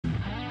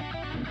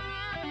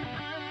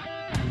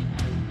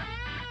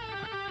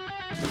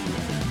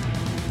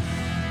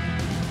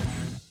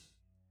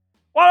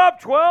What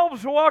up,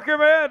 12s?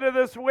 Welcome into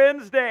this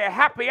Wednesday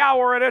happy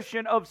hour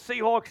edition of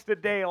Seahawks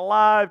Today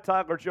Live.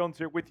 Tyler Jones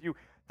here with you.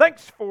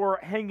 Thanks for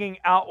hanging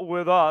out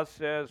with us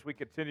as we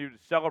continue to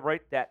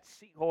celebrate that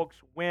Seahawks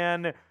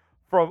win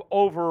from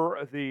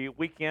over the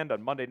weekend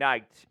on Monday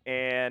night.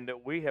 And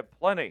we have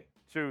plenty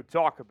to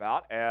talk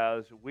about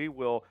as we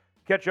will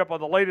catch up on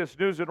the latest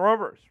news and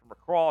rumors from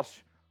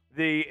across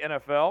the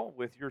NFL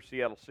with your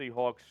Seattle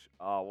Seahawks.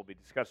 We'll be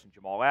discussing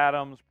Jamal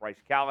Adams,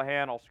 Bryce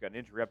Callahan, also got an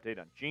injury update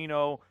on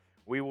Geno.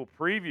 We will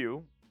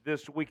preview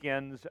this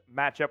weekend's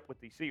matchup with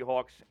the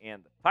Seahawks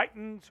and the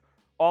Titans.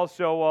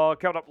 Also,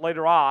 coming up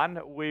later on,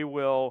 we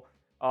will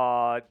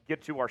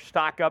get to our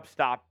stock up,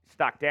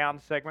 stock down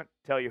segment,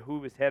 tell you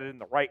who is headed in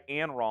the right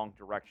and wrong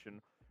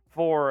direction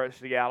for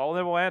Seattle. And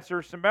then we'll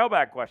answer some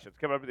mailbag questions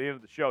coming up at the end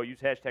of the show. Use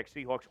hashtag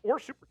Seahawks or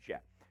Super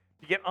Chat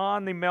to get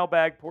on the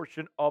mailbag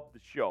portion of the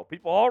show.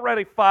 People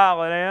already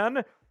filing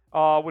in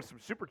with some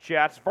Super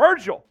Chats.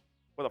 Virgil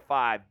with a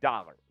 $5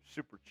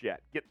 Super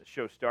Chat. Getting the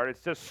show started.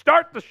 It says,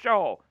 start the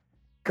show.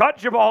 Cut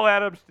Jamal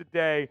Adams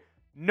today.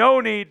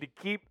 No need to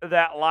keep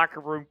that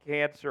locker room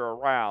cancer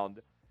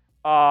around.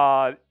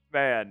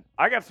 Man,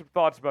 I got some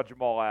thoughts about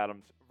Jamal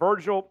Adams.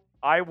 Virgil,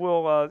 I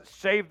will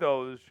save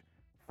those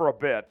for a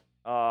bit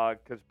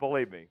because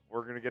believe me,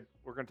 we're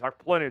gonna talk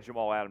plenty of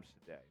Jamal Adams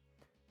today.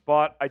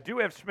 But I do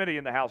have Smitty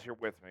in the house here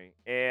with me,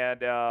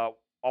 and I'll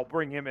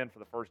bring him in for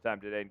the first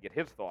time today and get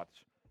his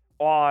thoughts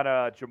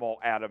on Jamal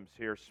Adams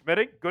here.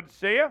 Smitty, good to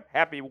see you.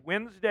 Happy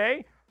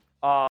Wednesday.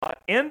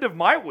 End of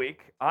my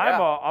week. I'm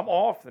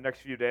off the next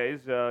few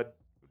days.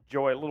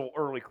 Enjoy a little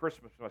early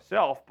Christmas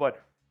myself. But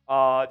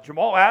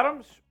Jamal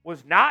Adams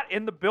was not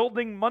in the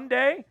building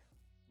Monday.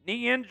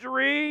 Knee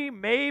injury,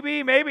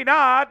 maybe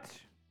not.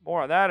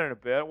 More on that in a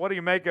bit. What do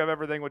you make of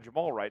everything with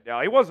Jamal right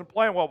now? He wasn't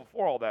playing well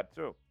before all that,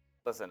 too.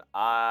 Listen,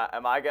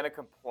 am I going to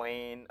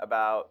complain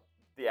about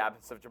the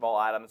absence of Jamal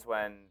Adams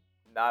when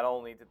not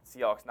only did the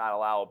Seahawks not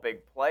allow a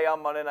big play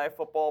on Monday Night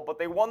Football, but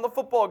they won the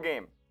football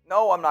game?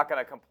 No, I'm not going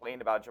to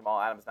complain about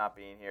Jamal Adams not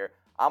being here.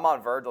 I'm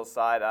on Virgil's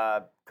side.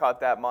 Cut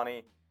that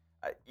money.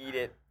 Eat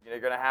it. You're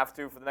going to have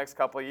to for the next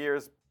couple of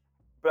years.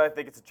 But I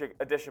think it's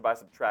addition by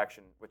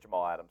subtraction with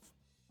Jamal Adams.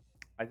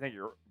 I think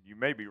you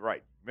may be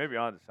right. You may be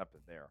onto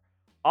something there.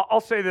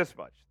 I'll say this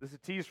much. This is a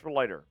tease for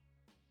later.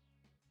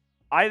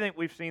 I think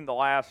we've seen the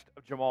last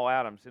of Jamal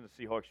Adams in the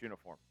Seahawks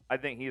uniform. I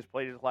think he has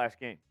played his last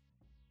game.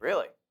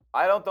 Really?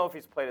 I don't know if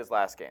he's played his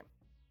last game.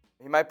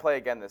 He might play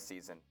again this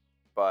season,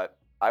 but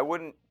I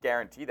wouldn't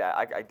guarantee that.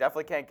 I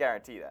definitely can't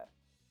guarantee that.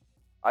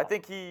 I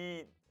think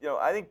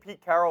I think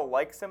Pete Carroll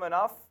likes him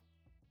enough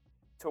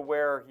to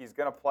where he's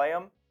going to play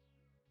him,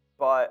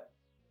 but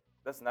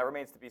listen, that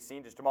remains to be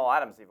seen. Does Jamal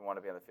Adams even want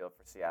to be on the field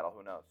for Seattle?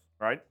 Who knows?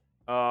 Right.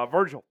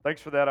 Virgil,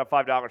 thanks for that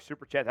 $5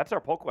 Super Chat. That's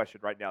our poll question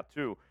right now,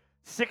 too.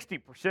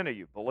 60% of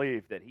you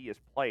believe that he has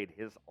played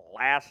his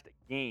last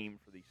game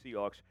for the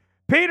Seahawks.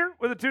 Peter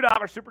with a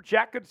 $2 Super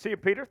Chat. Good to see you,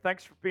 Peter.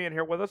 Thanks for being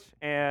here with us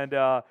and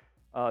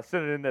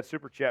sending in that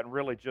Super Chat and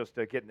really just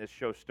getting this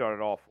show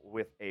started off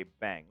with a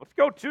bang. Let's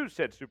go to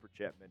said Super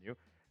Chat menu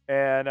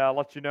and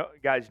let you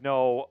guys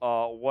know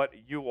what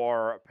you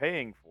are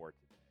paying for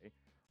today.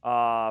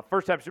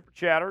 First-time Super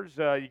Chatters,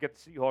 you get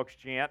the Seahawks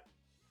chant.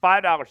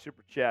 $5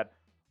 Super Chat.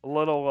 A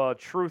little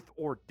truth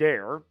or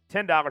dare.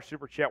 $10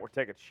 Super Chat, we're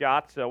taking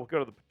shots. We'll go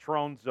to the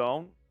Patron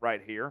Zone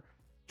right here.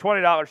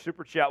 $20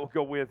 Super Chat, we'll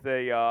go with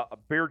a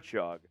beer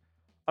chug.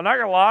 I'm not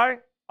going to lie,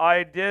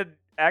 I did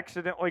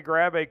accidentally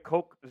grab a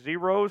Coke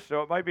Zero,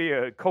 so it might be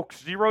a Coke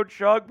Zero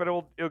chug, but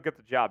it'll get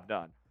the job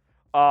done.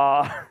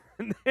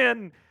 And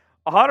then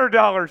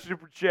 $100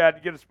 Super Chat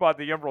to get a spot at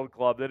the Emerald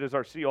Club. That is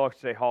our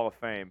Seahawks Say Hall of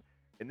Fame.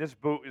 And this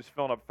boot is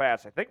filling up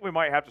fast. I think we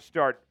might have to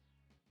start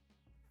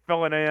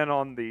filling in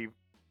on the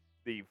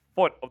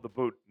foot of the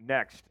boot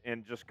next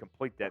and just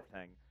complete that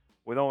thing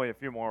with only a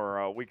few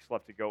more weeks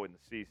left to go in the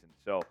season.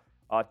 So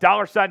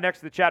dollar sign next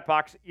to the chat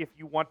box if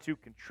you want to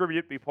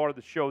contribute, be part of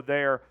the show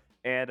there,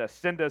 and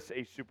send us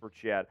a Super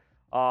Chat.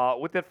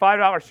 With that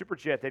 $5 Super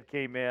Chat that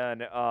came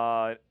in,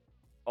 a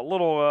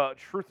little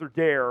truth or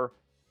dare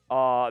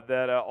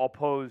that I'll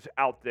pose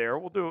out there.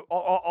 We'll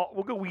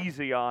go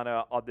easy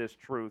on this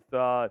truth.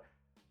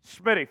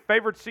 Smitty,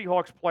 favorite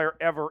Seahawks player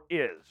ever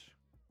is?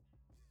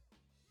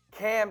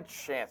 Cam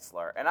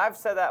Chancellor. And I've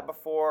said that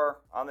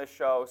before on this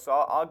show, so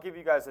I'll give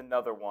you guys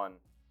another one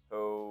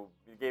who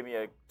gave me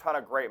a ton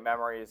of great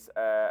memories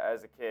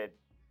as a kid.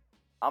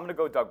 I'm going to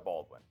go Doug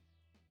Baldwin.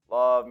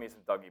 Love me some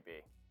Dougie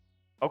B.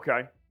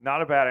 Okay.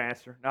 Not a bad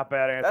answer.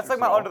 That's like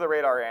my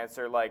under-the-radar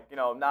answer. Like,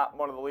 not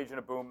one of the Legion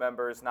of Boom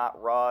members,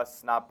 not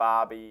Russ, not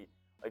Bobby.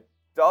 Like,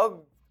 Doug,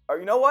 or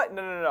you know what?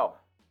 No.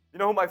 You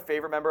know who my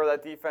favorite member of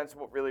that defense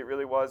really,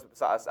 really was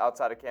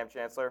outside of Cam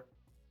Chancellor?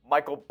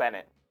 Michael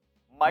Bennett.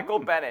 Michael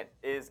Bennett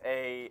is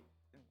a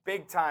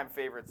big-time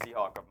favorite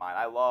Seahawk of mine.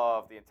 I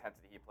love the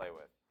intensity he played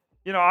with.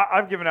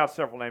 I've given out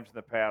several names in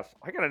the past.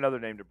 I got another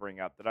name to bring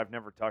up that I've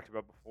never talked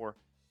about before.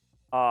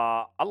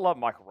 I love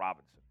Michael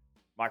Robinson.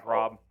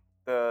 Rob.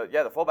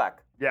 The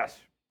fullback. Yes.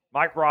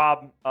 Mike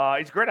Robb,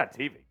 he's great on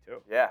TV,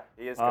 too. Yeah,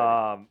 he is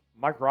good.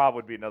 Mike Robb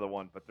would be another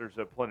one, but there's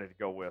plenty to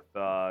go with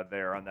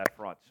there on that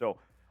front. So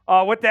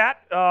with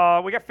that,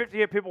 we got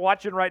 58 people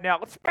watching right now.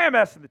 Let's spam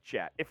S in the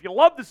chat. If you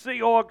love the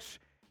Seahawks,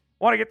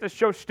 want to get this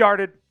show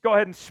started, go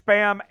ahead and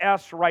spam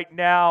S right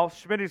now.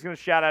 Smitty's going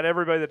to shout out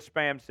everybody that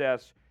spams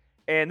S.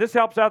 And this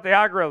helps out the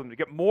algorithm to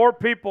get more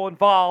people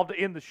involved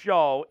in the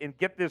show and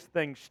get this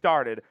thing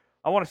started.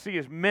 I want to see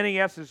as many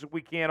S's as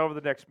we can over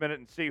the next minute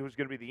and see who's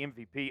going to be the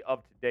MVP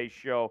of today's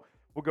show.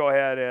 We'll go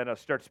ahead and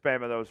start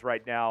spamming those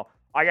right now.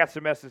 I got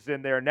some S's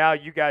in there. Now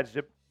you guys,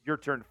 your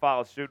turn to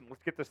follow suit, and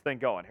let's get this thing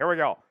going. Here we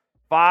go.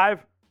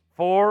 5,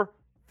 4,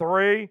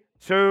 3,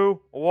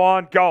 2,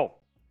 1, go.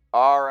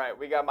 All right,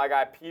 we got my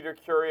guy Peter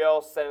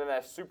Curiel sending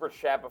that super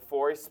chat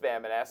before he's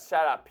spamming us.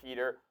 Shout out,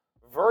 Peter.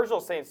 Virgil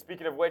saying,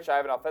 speaking of which, I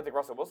have an authentic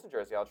Russell Wilson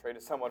jersey. I'll trade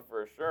to someone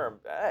for a Sherm.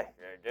 Hey,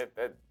 get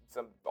that,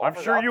 some I'm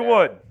offers sure out you there.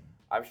 would.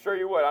 I'm sure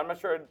you would. I'm not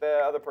sure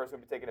the other person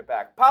would be taking it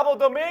back. Pablo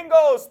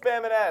Domingo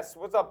spamming S.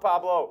 What's up,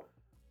 Pablo?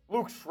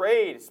 Luke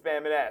Schrade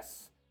spamming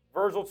S.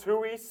 Virgil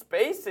Tui,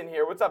 Space in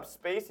here. What's up,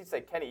 Space? He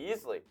said Kenny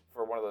Easley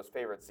for one of those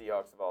favorite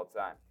Seahawks of all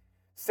time.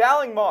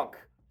 Saling Monk,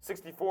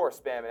 64,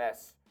 spamming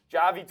S.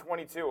 Javi,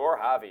 22, or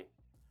Javi.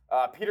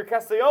 Peter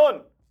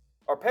Castellon,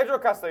 or Pedro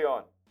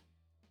Castellon.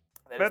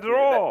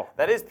 Pedro.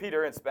 That is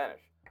Peter in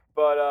Spanish.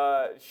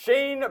 But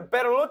Shane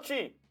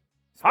Bertolucci.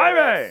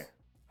 Jaime.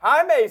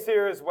 Jaime's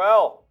here as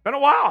well. Been a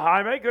while,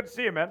 Jaime. Good to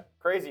see you, man.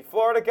 Crazy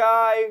Florida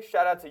guy.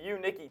 Shout out to you,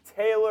 Nikki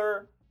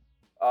Taylor.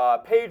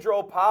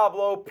 Pedro,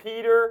 Pablo,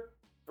 Peter.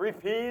 3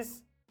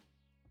 P's.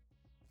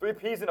 3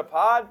 P's in a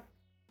pod.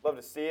 Love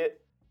to see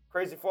it.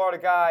 Crazy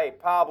Florida guy.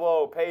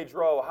 Pablo,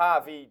 Pedro,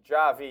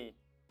 Javi.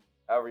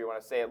 However you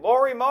want to say it.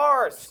 Lori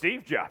Mars.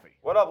 Steve Jaffe.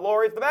 What up,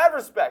 Lori? It's the Mad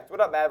Respect.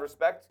 What up, Mad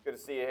Respect? Good to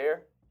see you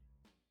here.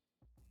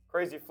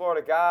 Crazy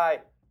Florida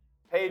guy.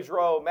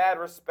 Pedro, Mad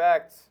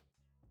Respect.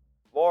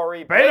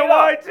 Lori. Beta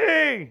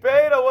YT.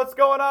 Beta, what's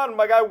going on?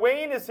 My guy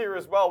Wayne is here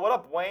as well. What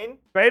up, Wayne?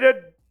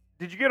 Beta,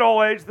 did you get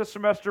all A's this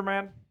semester,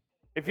 man?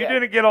 If you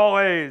didn't get all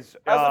A's.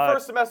 How's the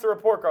first semester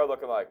report card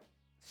looking like?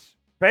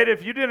 Beta,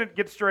 if you didn't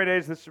get straight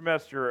A's this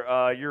semester,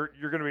 you're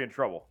going to be in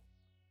trouble.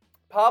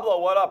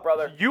 Pablo, what up,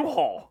 brother?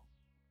 U-Haul.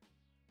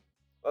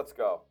 Let's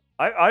go.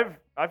 I've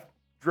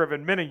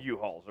driven many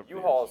U-Hauls.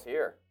 U-Haul's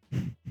here.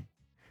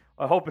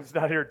 I hope it's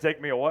not here to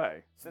take me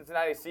away.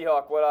 Cincinnati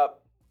Seahawk, what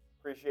up?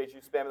 Appreciate you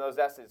spamming those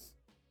S's.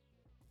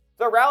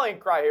 It's our rallying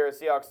cry here at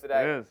Seahawks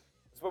today. It is.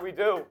 It's what we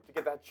do to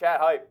get that chat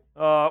hype.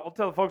 We'll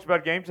tell the folks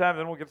about game time,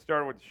 then we'll get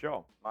started with the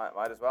show.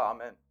 Might as well.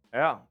 I'm in.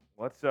 Yeah.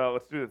 Let's do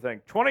the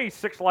thing.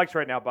 26 likes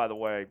right now, by the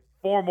way.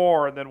 4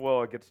 more, and then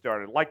we'll get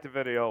started. Like the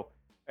video,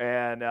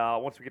 and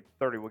once we get to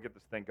 30, we'll get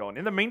this thing going.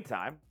 In the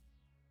meantime,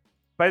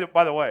 by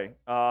the way,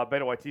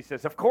 Beta YT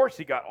says, of course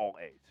he got all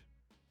A's.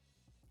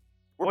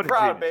 We're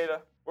proud,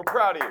 Beta. We're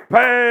proud of you.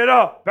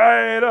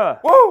 Beta.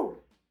 Woo!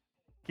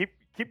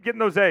 Keep getting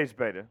those A's,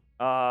 Beta.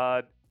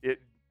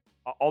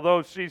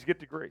 Although C's get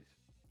degrees.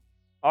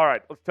 All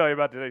right, let's tell you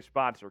about today's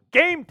sponsor,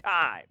 Game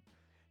Time.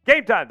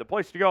 Game Time, the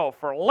place to go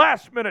for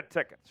last-minute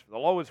tickets for the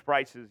lowest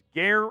prices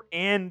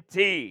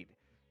guaranteed.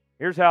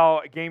 Here's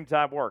how Game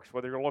Time works.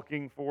 Whether you're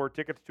looking for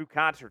tickets to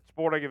concerts,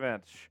 sporting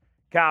events,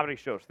 comedy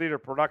shows, theater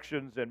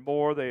productions, and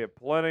more, they have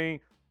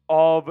plenty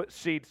of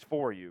seats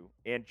for you,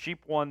 and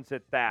cheap ones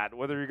at that.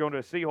 Whether you're going to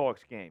a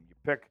Seahawks game, you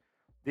pick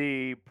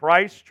the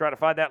price, try to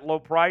find that low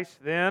price,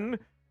 then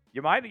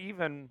you might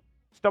even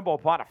stumble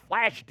upon a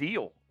flash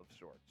deal of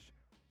sorts.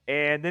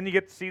 And then you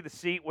get to see the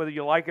seat, whether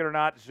you like it or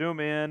not, zoom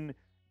in,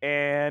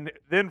 and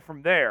then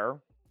from there,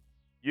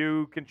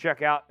 you can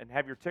check out and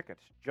have your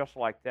tickets just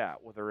like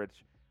that, whether it's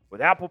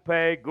with Apple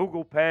Pay,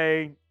 Google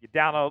Pay, you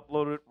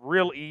download it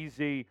real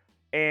easy,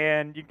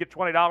 and you can get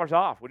 $20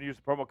 off when you use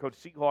the promo code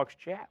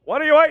SeahawksChat.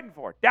 What are you waiting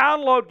for?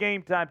 Download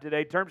Game Time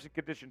today. Terms and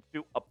conditions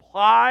do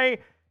apply.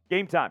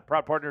 Game Time,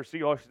 proud partner of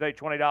Seahawks today,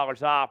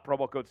 $20 off,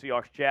 promo code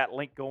SeahawksChat.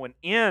 Link going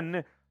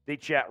in the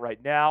chat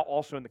right now,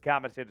 also in the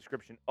comments and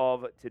description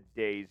of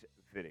today's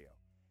video.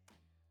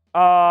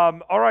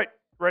 All right,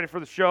 ready for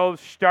the show.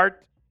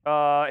 Start.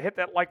 Hit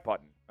that like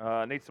button.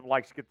 Need some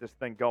likes to get this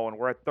thing going.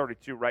 We're at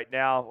 32 right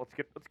now. Let's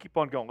keep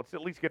on going. Let's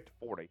at least get to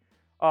 40.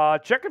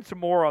 Checking some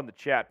more on the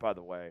chat, by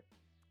the way.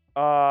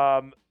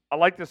 I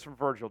like this from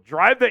Virgil.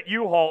 Drive that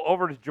U-Haul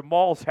over to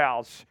Jamal's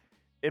house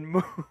and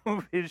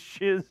move his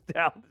shiz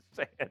down to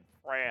San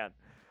Fran.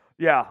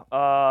 Yeah,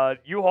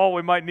 U-Haul,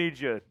 we might need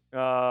you.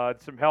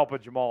 Some help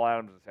at Jamal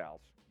Adams'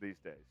 house these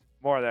days.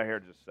 More of that here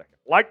in just a second.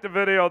 Like the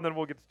video, and then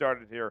we'll get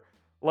started here.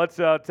 Let's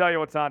tell you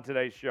what's on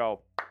today's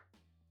show.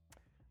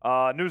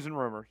 News and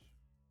rumors.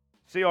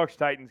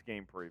 Seahawks-Titans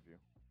game preview.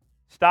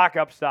 Stock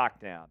up, stock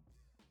down.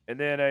 And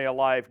then a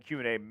live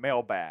Q&A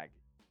mailbag.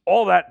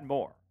 All that and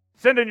more.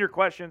 Send in your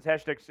questions,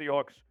 hashtag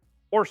Seahawks,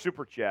 or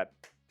Super Chat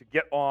to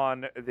get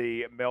on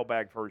the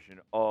mailbag version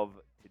of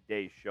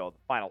today's show, the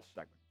final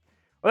segment.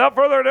 Without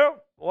further ado,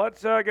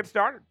 let's get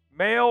started.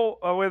 Mail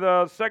with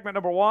segment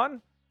number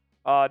 1,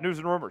 news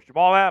and rumors.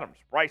 Jamal Adams,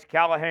 Bryce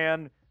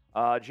Callahan,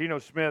 Geno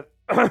Smith,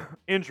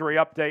 injury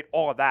update,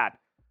 all of that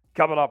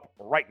coming up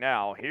right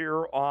now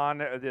here on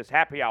this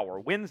happy hour,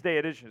 Wednesday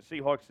edition of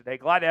Seahawks Today.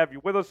 Glad to have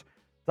you with us.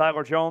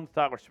 Tyler Jones,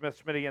 Tyler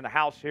Smith, Smitty in the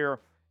house here,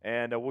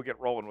 and we'll get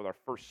rolling with our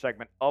first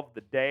segment of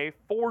the day.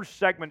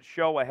 4-segment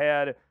show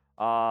ahead,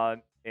 so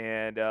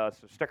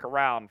stick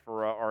around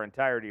for our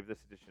entirety of this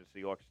edition of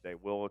Seahawks Today.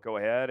 We'll go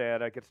ahead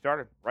and get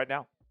started right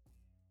now.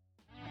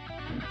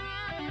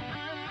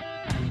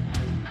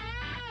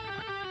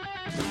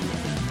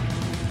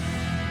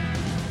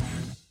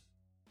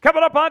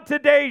 Coming up on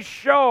today's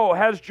show,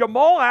 has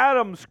Jamal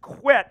Adams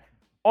quit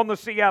on the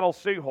Seattle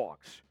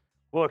Seahawks?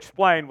 We'll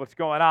explain what's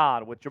going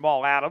on with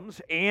Jamal Adams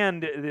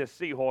and this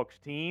Seahawks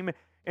team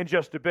in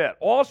just a bit.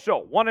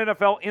 Also, one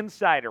NFL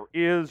insider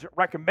is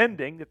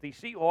recommending that the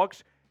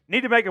Seahawks need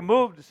to make a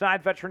move to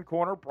sign veteran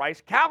corner Bryce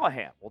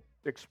Callahan. We'll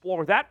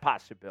explore that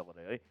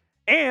possibility.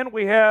 And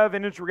we have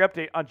an injury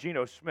update on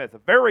Geno Smith, a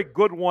very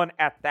good one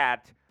at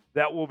that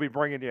we'll be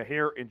bringing you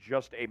here in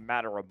just a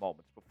matter of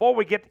moments. Before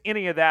we get to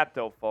any of that,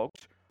 though,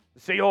 folks, the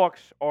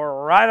Seahawks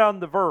are right on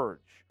the verge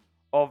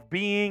of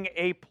being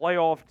a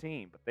playoff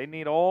team, but they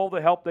need all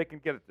the help they can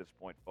get at this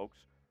point, folks.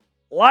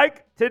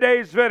 Like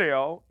today's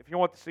video, if you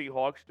want the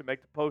Seahawks to make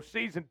the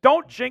postseason,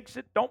 don't jinx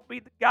it. Don't be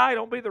the guy.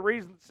 Don't be the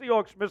reason the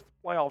Seahawks missed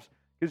the playoffs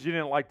because you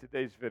didn't like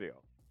today's video.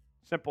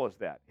 Simple as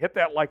that. Hit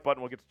that like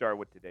button. We'll get started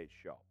with today's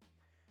show.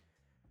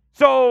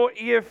 So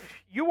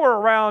if you were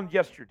around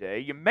yesterday,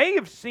 you may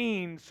have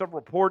seen some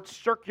reports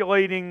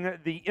circulating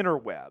the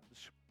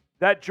interwebs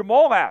that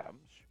Jamal Adams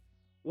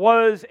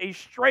was a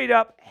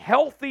straight-up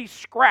healthy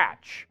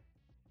scratch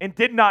and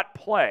did not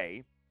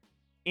play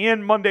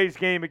in Monday's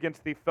game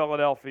against the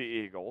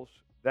Philadelphia Eagles,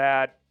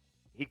 that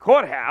he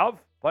could have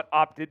but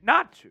opted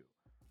not to,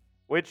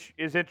 which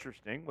is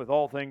interesting with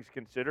all things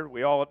considered.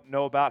 We all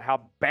know about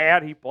how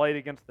bad he played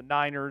against the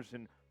Niners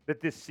and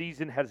that this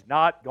season has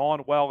not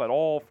gone well at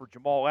all for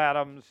Jamal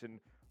Adams and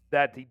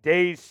that the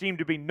days seem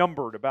to be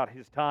numbered about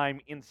his time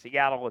in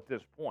Seattle at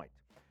this point.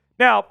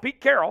 Now, Pete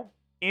Carroll,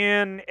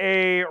 in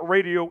a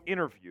radio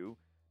interview,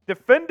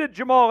 defended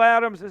Jamal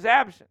Adams'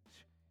 absence.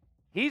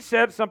 He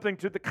said something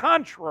to the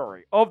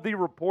contrary of the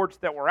reports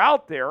that were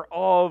out there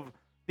of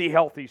the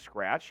healthy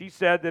scratch. He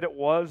said that it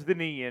was the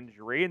knee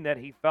injury and that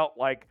he felt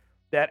like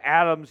that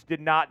Adams did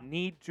not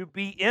need to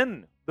be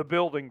in the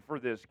building for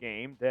this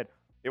game, that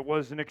it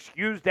was an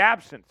excused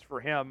absence for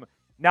him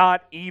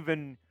not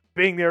even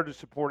being there to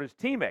support his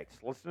teammates.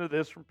 Listen to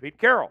this from Pete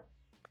Carroll.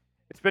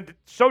 It's been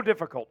so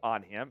difficult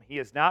on him. He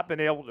has not been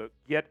able to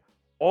get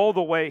all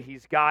the way.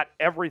 He's got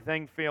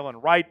everything feeling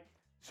right.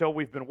 So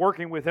we've been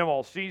working with him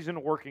all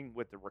season, working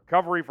with the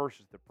recovery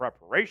versus the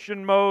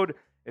preparation mode.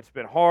 It's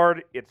been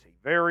hard. It's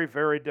a very,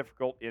 very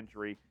difficult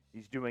injury.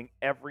 He's doing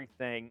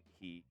everything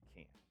he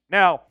can.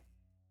 Now,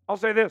 I'll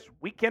say this.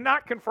 We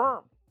cannot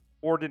confirm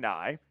or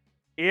deny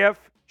if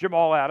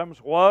Jamal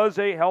Adams was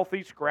a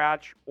healthy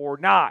scratch or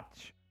not.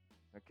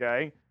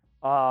 Okay?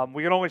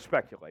 We can only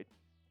speculate.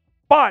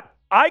 But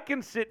I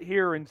can sit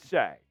here and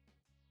say,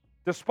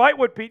 despite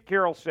what Pete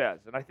Carroll says,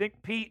 and I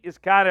think Pete is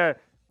kind of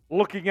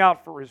looking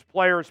out for his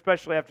players,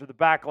 especially after the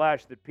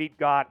backlash that Pete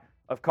got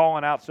of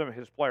calling out some of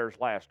his players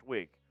last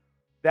week,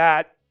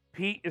 that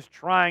Pete is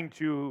trying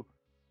to,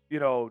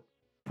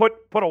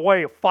 put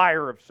away a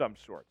fire of some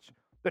sorts.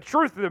 The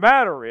truth of the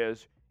matter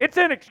is, it's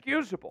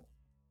inexcusable.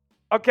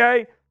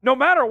 Okay? No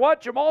matter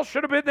what, Jamal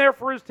should have been there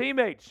for his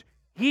teammates.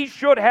 He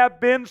should have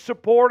been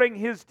supporting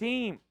his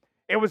team.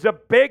 It was a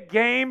big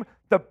game,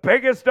 the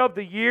biggest of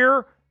the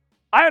year.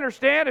 I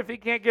understand if he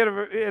can't get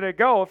it a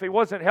go, if he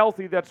wasn't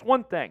healthy, that's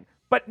one thing.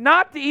 But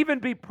not to even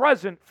be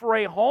present for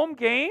a home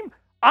game,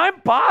 I'm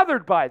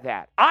bothered by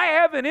that. I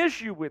have an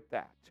issue with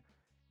that.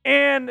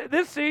 And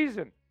this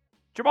season,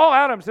 Jamal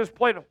Adams has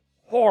played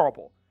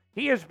horrible.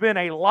 He has been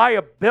a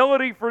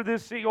liability for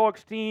this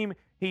Seahawks team.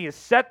 He has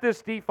set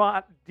this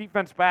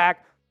defense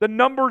back. The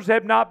numbers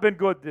have not been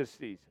good this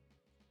season.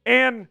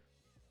 And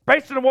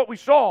based on what we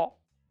saw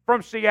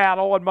from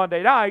Seattle on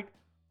Monday night,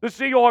 the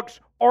Seahawks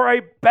are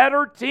a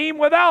better team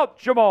without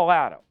Jamal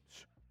Adams.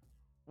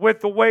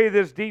 With the way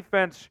this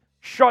defense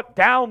shut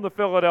down the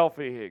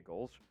Philadelphia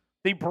Eagles,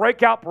 the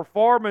breakout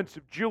performance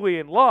of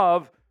Julian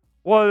Love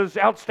was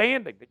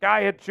outstanding. The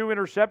guy had 2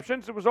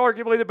 interceptions. It was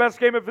arguably the best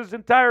game of his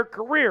entire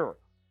career.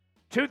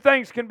 2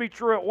 things can be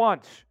true at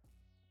once.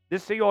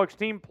 This Seahawks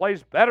team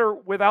plays better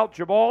without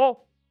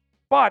Jamal,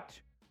 but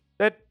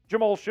that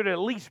Jamal should have at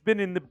least been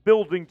in the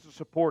building to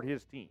support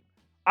his team.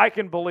 I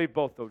can believe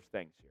both those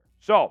things here.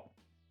 So,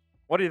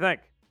 what do you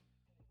think?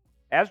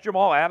 Has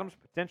Jamal Adams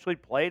potentially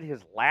played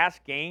his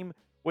last game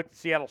with the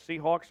Seattle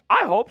Seahawks?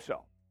 I hope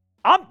so.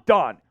 I'm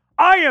done.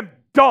 I am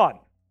done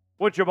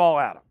with Jamal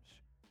Adams.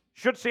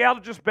 Should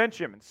Seattle just bench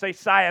him and say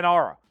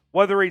sayonara,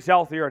 whether he's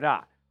healthy or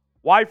not?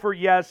 Y for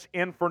yes,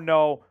 N for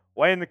no.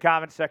 Weigh in the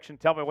comment section.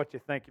 Tell me what you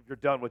think if you're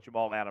done with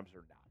Jamal Adams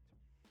or not.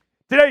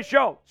 Today's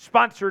show,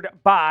 sponsored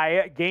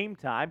by Game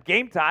Time.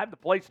 Game Time, the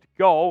place to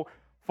go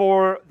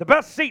for the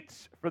best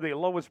seats for the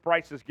lowest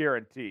prices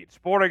guaranteed.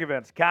 Sporting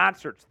events,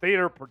 concerts,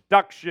 theater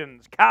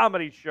productions,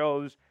 comedy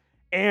shows,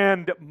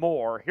 and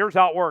more. Here's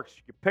how it works.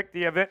 You pick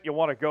the event you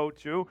want to go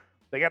to.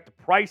 They got the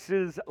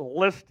prices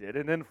listed,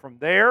 and then from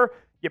there,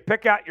 you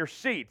pick out your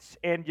seats,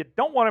 and you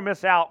don't want to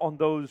miss out on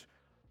those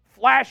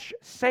flash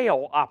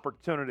sale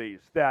opportunities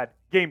that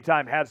Game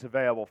Time has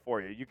available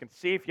for you. You can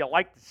see if you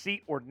like the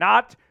seat or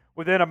not.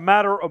 Within a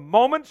matter of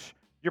moments,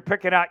 you're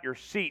picking out your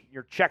seat.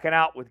 You're checking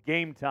out with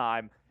Game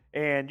Time,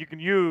 and you can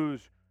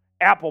use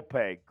Apple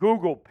Pay,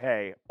 Google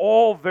Pay,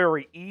 all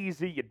very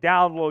easy. You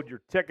download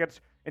your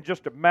tickets in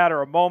just a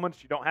matter of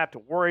moments. You don't have to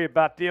worry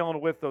about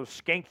dealing with those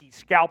skanky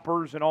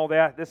scalpers and all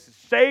that. This is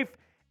safe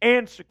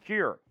and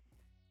secure.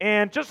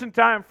 And just in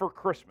time for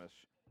Christmas,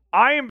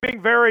 I am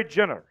being very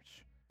generous.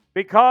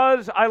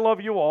 Because I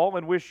love you all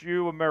and wish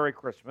you a Merry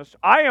Christmas,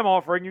 I am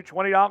offering you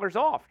 $20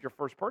 off your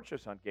first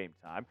purchase on Game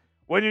Time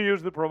when you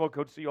use the promo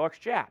code Seahawks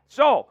Chat.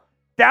 So,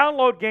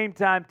 download Game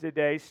Time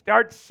today,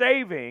 start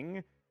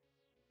saving,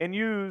 and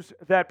use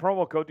that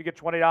promo code to get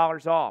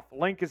 $20 off.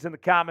 Link is in the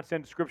comments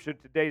and description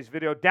of today's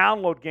video.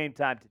 Download Game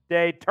Time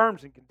today.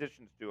 Terms and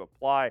conditions do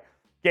apply.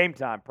 Game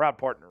Time, proud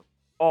partner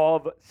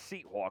of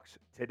Seahawks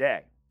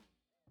Today.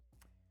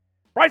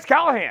 Bryce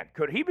Callahan,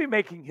 could he be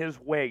making his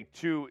way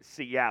to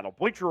Seattle?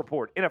 Bleacher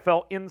Report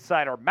NFL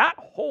insider Matt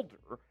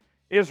Holder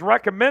is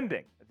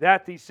recommending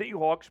that the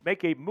Seahawks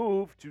make a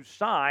move to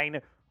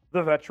sign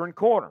the veteran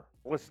corner.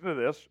 Listen to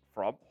this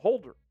from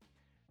Holder.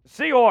 The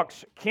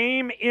Seahawks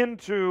came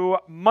into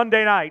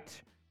Monday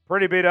night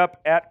pretty beat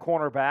up at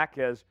cornerback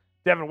as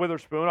Devin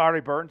Witherspoon, Artie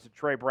Burns, and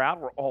Trey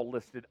Brown were all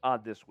listed on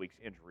this week's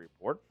injury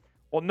report.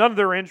 Well, none of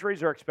their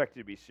injuries are expected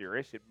to be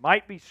serious. It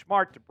might be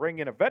smart to bring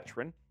in a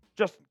veteran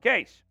just in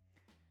case.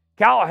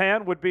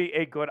 Callahan would be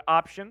a good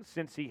option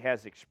since he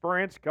has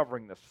experience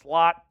covering the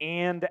slot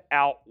and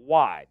out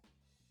wide.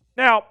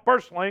 Now,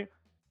 personally,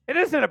 it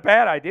isn't a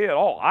bad idea at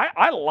all.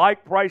 I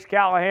like Bryce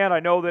Callahan.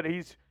 I know that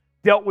he's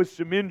dealt with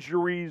some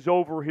injuries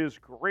over his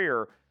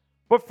career.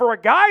 But for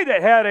a guy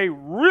that had a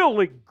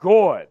really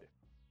good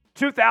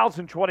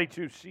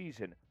 2022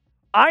 season,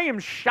 I am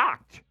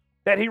shocked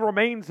that he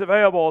remains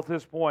available at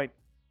this point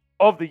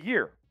of the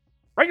year.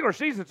 Regular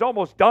season's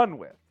almost done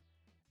with.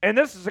 And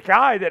this is a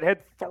guy that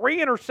had 3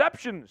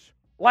 interceptions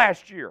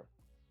last year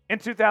in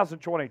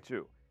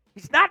 2022.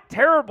 He's not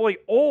terribly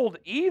old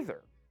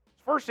either.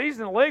 His first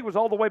season in the league was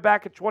all the way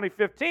back in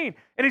 2015,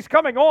 and he's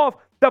coming off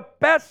the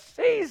best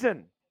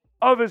season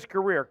of his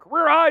career.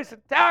 Career highs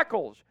in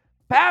tackles,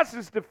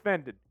 passes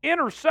defended,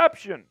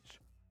 interceptions.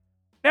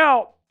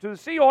 Now, do the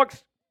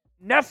Seahawks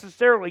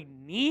necessarily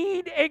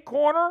need a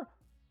corner?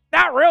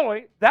 Not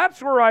really.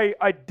 That's where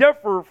I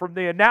differ from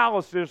the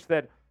analysis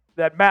that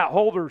Matt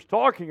Holder's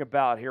talking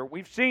about here.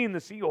 We've seen the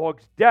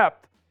Seahawks'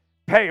 depth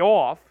pay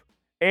off,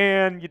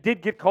 and you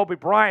did get Kobe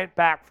Bryant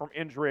back from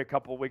injury a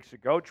couple of weeks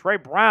ago. Trey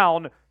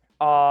Brown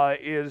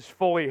is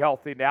fully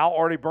healthy now,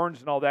 Artie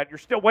Burns and all that. You're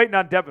still waiting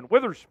on Devin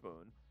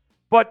Witherspoon,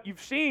 but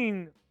you've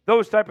seen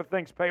those type of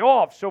things pay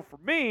off. So for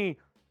me,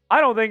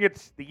 I don't think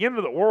it's the end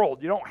of the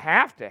world. You don't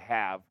have to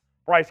have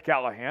Bryce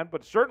Callahan,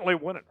 but certainly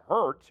wouldn't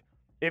hurt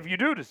if you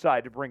do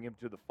decide to bring him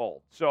to the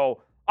fold.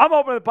 So I'm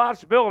open to the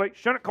possibility.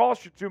 Shouldn't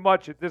cost you too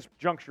much at this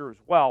juncture as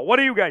well. What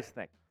do you guys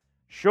think?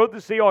 Should the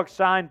Seahawks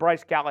sign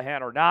Bryce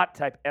Callahan or not?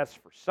 Type S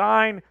for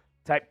sign.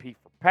 Type P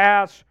for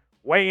pass.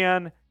 Weigh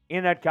in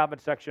that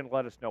comment section.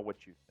 Let us know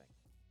what you think.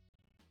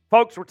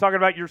 Folks, we're talking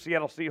about your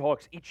Seattle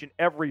Seahawks each and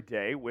every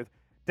day with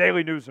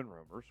daily news and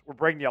rumors. We're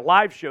bringing you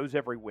live shows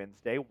every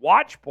Wednesday,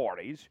 watch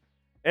parties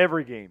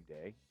every game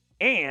day.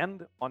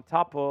 And on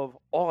top of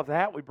all of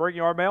that, we bring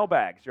you our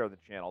mailbags here on the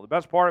channel. The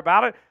best part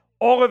about it,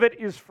 all of it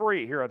is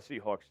free here on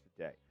Seahawks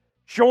Today.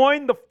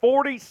 Join the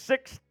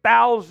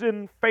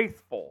 46,000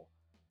 faithful,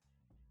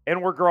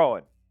 and we're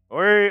growing.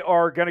 We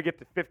are going to get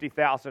to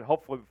 50,000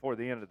 hopefully before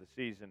the end of the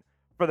season.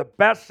 For the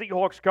best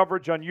Seahawks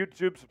coverage on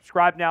YouTube,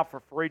 subscribe now for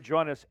free.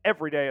 Join us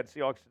every day on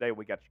Seahawks Today.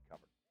 We got you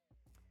covered.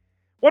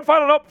 One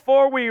final note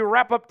before we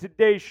wrap up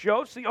today's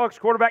show. Seahawks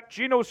quarterback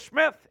Geno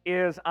Smith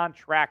is on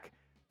track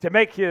to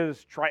make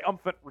his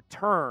triumphant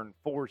return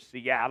for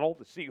Seattle.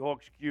 The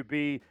Seahawks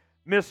QB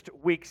missed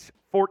weeks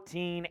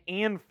 14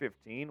 and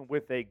 15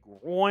 with a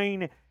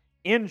groin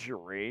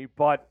injury,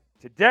 but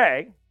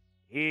today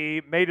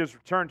he made his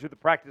return to the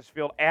practice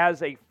field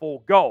as a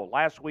full go.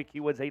 Last week he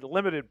was a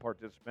limited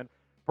participant.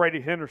 Brady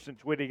Henderson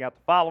tweeting out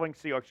the following: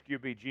 Seahawks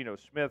QB Geno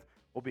Smith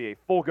will be a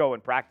full go in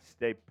practice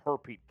today per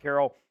Pete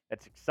Carroll.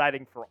 That's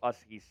exciting for us,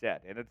 he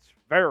said, and it's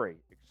very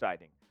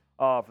exciting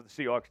for the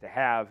Seahawks to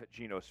have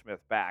Geno Smith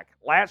back.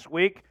 Last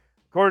week,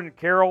 according to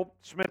Carroll,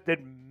 Smith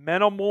did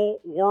minimal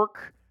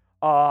work.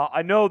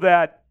 I know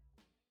that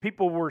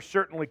people were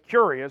certainly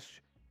curious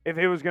if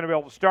he was going to be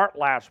able to start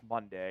last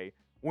Monday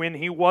when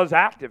he was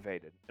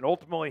activated. And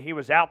ultimately, he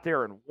was out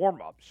there in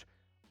warm-ups.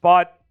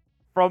 But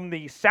from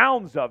the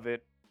sounds of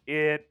it,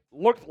 it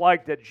looked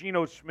like that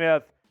Geno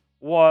Smith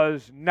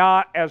was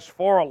not as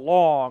far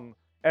along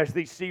as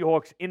the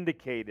Seahawks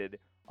indicated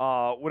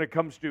when it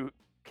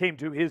came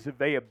to his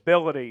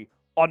availability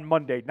on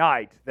Monday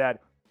night,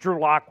 that Drew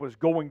Lock was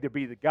going to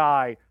be the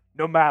guy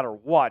no matter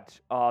what,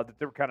 that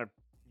they were kind of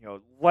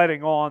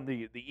letting on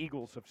the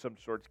Eagles of some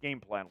sorts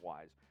game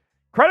plan-wise.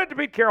 Credit to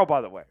Pete Carroll, by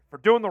the way, for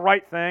doing the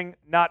right thing,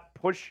 not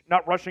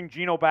rushing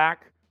Geno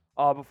back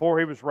before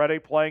he was ready,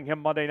 playing him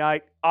Monday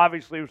night.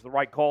 Obviously, it was the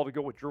right call to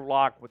go with Drew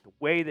Lock with the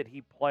way that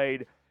he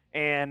played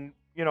and,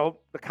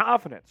 the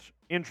confidence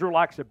in Drew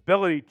Lock's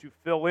ability to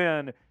fill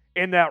in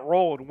that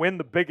role and win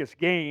the biggest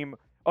game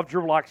of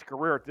Drew Lock's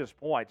career at this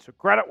point. So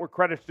credit where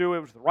credit's due. It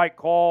was the right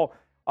call.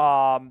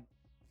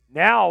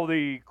 Now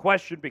the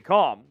question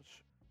becomes,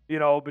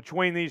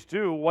 between these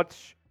two,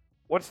 what's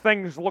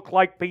things look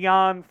like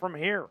beyond from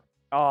here?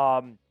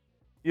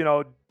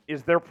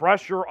 Is there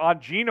pressure on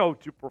Geno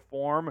to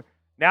perform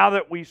now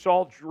that we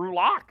saw Drew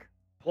Lock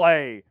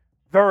play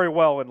very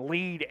well and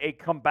lead a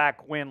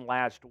comeback win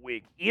last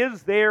week?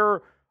 Is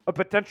there a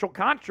potential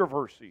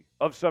controversy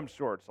of some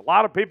sorts? A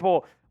lot of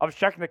people, I was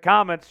checking the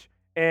comments,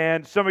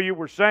 and some of you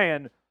were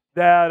saying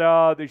that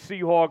the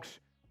Seahawks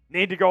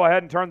need to go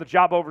ahead and turn the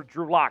job over to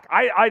Drew Lock.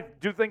 I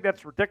do think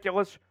that's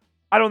ridiculous.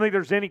 I don't think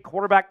there's any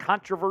quarterback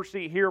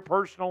controversy here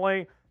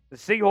personally. The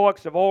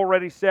Seahawks have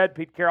already said,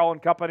 Pete Carroll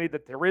and company,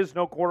 that there is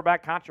no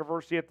quarterback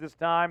controversy at this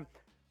time.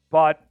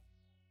 But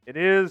it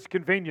is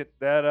convenient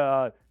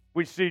that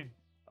we see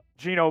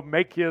Geno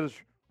make his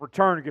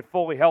return and get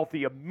fully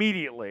healthy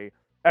immediately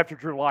after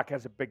Drew Lock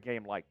has a big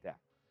game like that.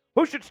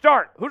 Who should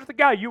start? Who's the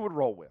guy you would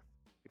roll with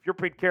if you're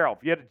Pete Carroll,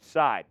 if you had to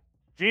decide?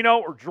 Geno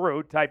or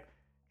Drew? Type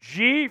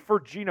G for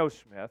Geno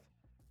Smith.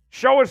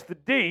 Show us the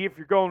D if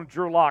you're going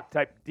Drew Lock.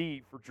 Type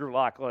D for Drew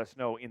Lock. Let us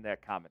know in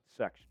that comment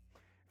section.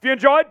 If you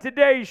enjoyed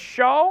today's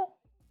show,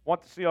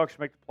 want the Seahawks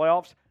to make the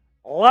playoffs,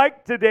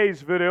 like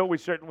today's video. We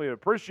certainly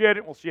appreciate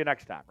it. We'll see you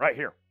next time right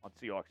here on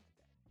Seahawks Today.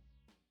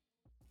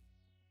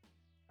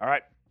 All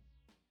right.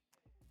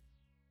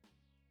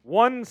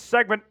 One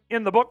segment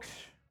in the books.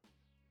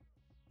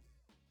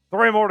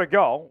 3 more to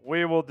go.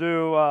 We will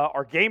do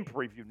our game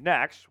preview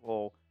next.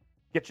 We'll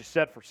get you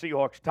set for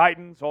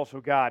Seahawks-Titans. Also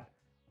got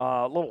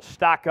a little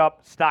stock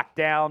up, stock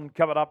down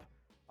coming up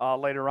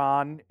later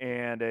on,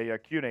 and a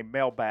Q&A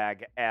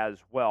mailbag as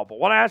well. But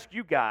want to ask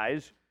you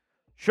guys,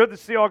 should the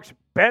Seahawks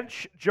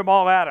bench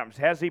Jamal Adams?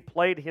 Has he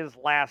played his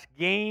last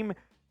game?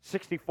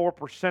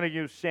 64% of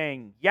you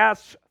saying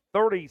yes,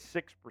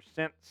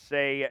 36%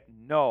 say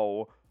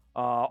no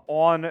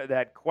on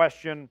that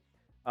question.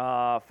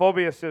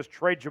 Phobia says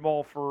trade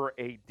Jamal for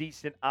a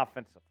decent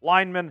offensive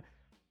lineman.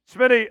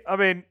 Smitty,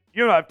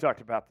 you and I have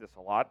talked about this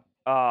a lot.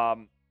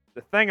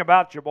 The thing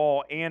about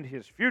Jamal and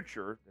his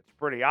future that's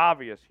pretty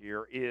obvious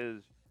here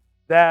is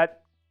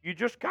that you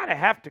just kind of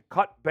have to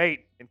cut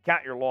bait and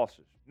count your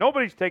losses.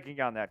 Nobody's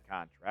taking on that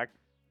contract.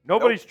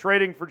 Nobody's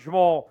trading for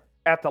Jamal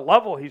at the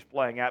level he's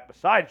playing at,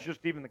 besides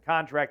just even the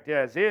contract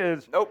as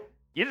is.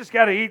 You just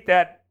got to eat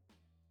that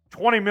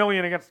 $20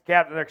 million against the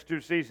cap the next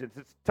 2 seasons.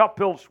 It's a tough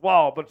pill to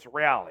swallow, but it's a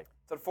reality.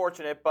 It's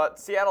unfortunate, but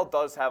Seattle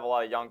does have a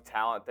lot of young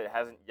talent that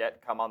hasn't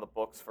yet come on the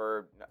books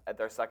for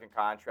their second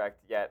contract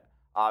yet.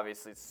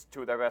 Obviously,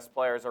 2 of their best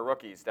players are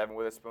rookies, Devin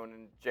Witherspoon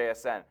and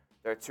JSN.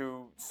 Their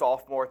 2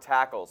 sophomore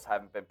tackles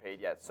haven't been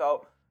paid yet.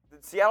 So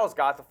Seattle's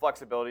got the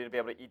flexibility to be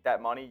able to eat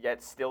that money,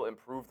 yet still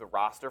improve the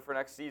roster for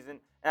next season.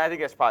 And I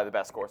think that's probably the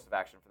best course of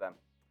action for them.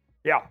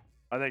 Yeah,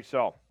 I think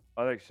so.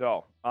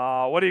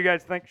 What do you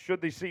guys think?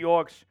 Should the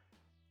Seahawks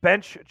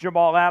bench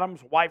Jamal Adams?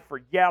 Y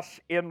for yes,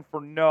 N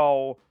for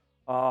no.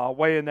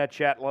 Weigh in that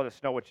chat. Let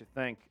us know what you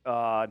think.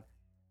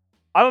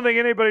 I don't think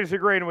anybody's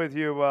agreeing with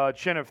you,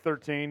 Chin of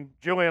 13.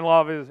 Julian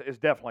Love is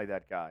definitely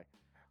that guy.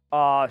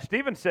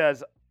 Steven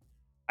says,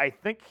 I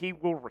think he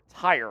will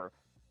retire.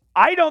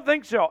 I don't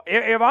think so.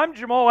 If I'm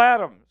Jamal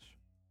Adams,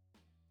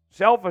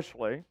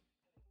 selfishly,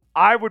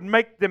 I would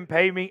make them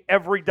pay me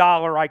every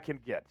dollar I can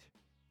get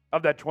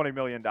of that $20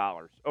 million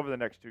over the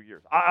next 2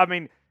 years.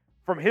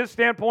 From his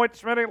standpoint,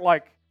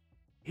 Smitty,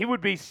 he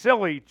would be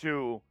silly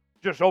to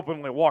just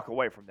openly walk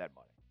away from that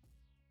money.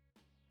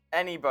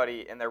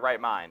 Anybody in their right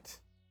mind,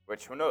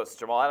 which, who knows,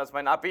 Jamal Adams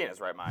might not be in his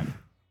right mind.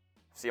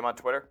 See him on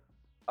Twitter?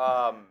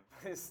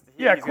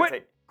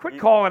 Quit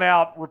calling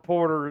out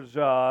reporters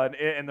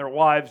and their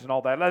wives and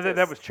all that.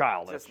 That was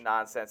childish. Just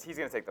nonsense. He's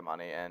going to take the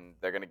money, and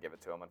they're going to give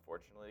it to him,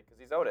 unfortunately, because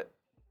he's owed it.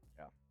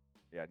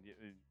 Yeah.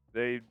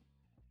 They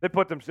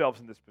put themselves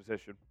in this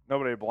position.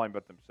 Nobody to blame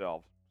but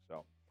themselves.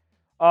 So,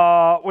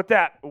 with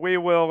that, we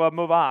will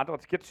move on.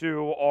 Let's get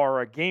to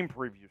our game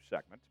preview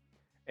segment.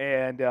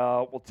 And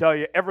we'll tell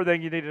you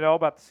everything you need to know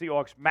about the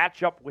Seahawks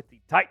matchup with the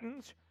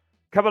Titans.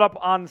 Coming up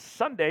on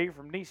Sunday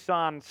from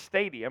Nissan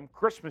Stadium,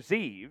 Christmas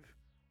Eve.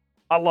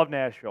 I love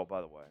Nashville, by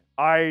the way.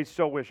 I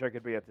so wish I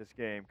could be at this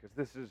game because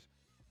this is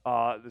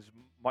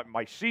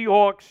my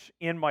Seahawks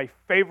in my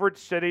favorite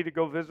city to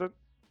go visit.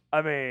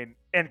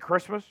 And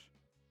Christmas.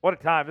 What a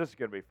time this is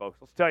going to be, folks.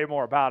 Let's tell you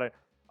more about it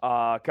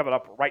coming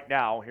up right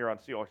now here on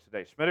Seahawks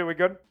Today. Smitty, we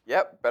good?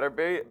 Yep, better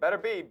be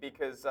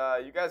because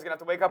you guys are going to have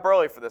to wake up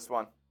early for this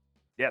one.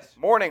 Yes.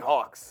 Morning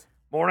Hawks.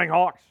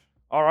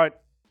 All right,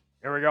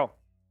 here we go.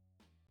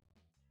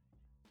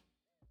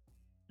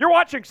 You're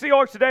watching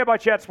Seahawks Today by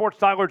Chat Sports.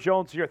 Tyler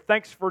Jones here.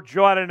 Thanks for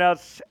joining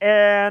us.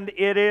 And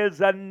it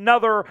is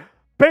another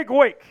big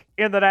week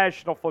in the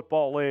National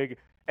Football League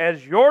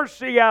as your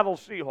Seattle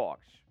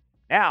Seahawks,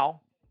 now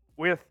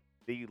with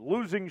the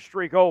losing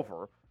streak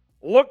over,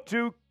 look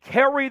to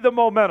carry the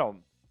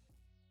momentum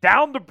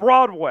down to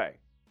Broadway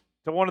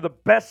to one of the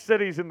best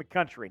cities in the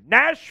country,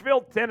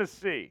 Nashville,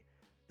 Tennessee,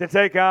 to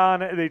take on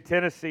the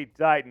Tennessee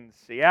Titans.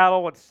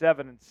 Seattle at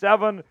 7-7.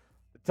 The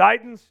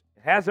Titans,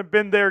 it hasn't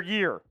been their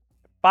year,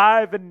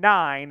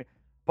 5-9,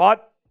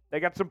 but they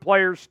got some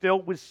players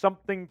still with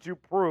something to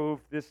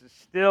prove. This is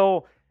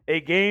still a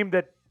game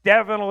that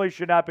definitely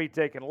should not be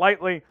taken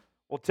lightly.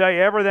 We'll tell you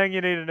everything you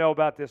need to know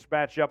about this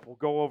matchup. We'll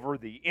go over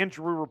the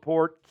injury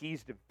report,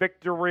 keys to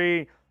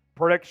victory,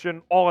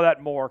 prediction, all of that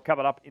and more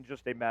coming up in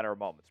just a matter of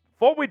moments.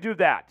 Before we do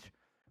that,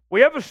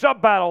 we have a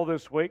sub-battle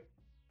this week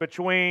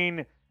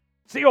between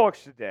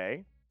Seahawks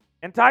today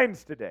and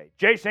Titans today.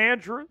 Jace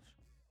Andrews,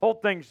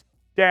 hold things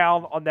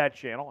down on that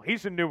channel.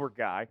 He's a newer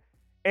guy.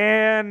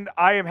 And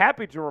I am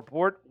happy to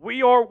report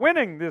we are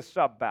winning this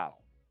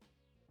sub-battle.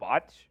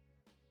 But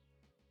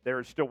there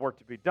is still work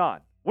to be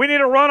done. We need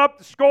to run up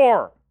the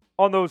score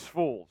on those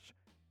fools.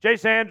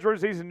 Jace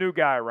Andrews, he's a new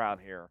guy around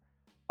here.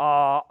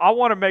 I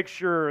want to make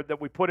sure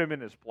that we put him in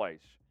his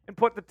place and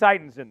put the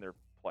Titans in their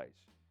place.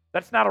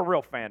 That's not a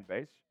real fan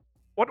base.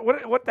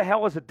 What the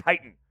hell is a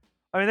Titan?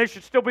 I mean, they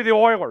should still be the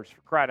Oilers,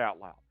 for crying out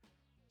loud.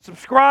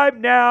 Subscribe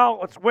now.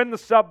 Let's win the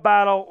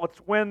sub-battle. Let's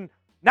win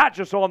not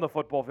just on the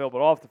football field,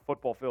 but off the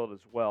football field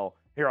as well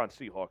here on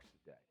Seahawks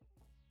Today.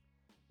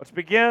 Let's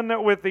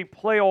begin with the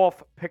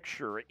playoff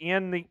picture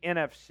in the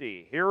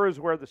NFC. Here is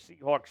where the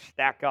Seahawks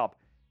stack up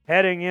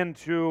heading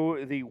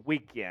into the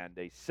weekend.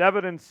 A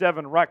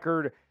 7-7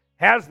 record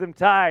has them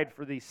tied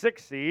for the 6th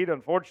seed.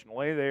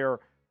 Unfortunately, they are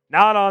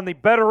not on the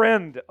better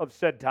end of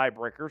said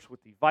tiebreakers,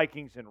 with the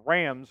Vikings and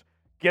Rams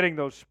getting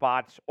those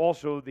spots.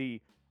 Also,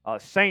 the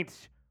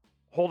Saints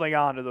holding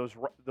on to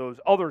those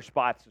other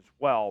spots as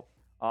well.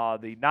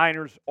 The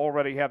Niners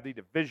already have the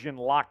division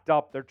locked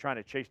up. They're trying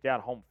to chase down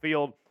home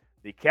field.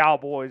 The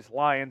Cowboys,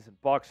 Lions, and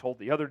Bucks hold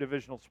the other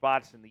divisional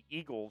spots, and the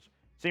Eagles,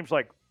 seems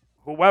like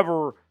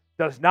whoever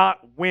does not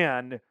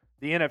win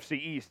the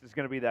NFC East is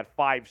going to be that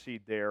 5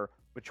 seed there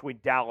between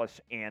Dallas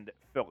and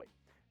Philly.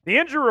 The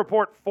injury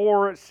report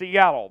for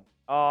Seattle,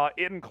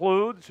 it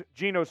includes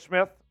Geno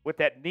Smith with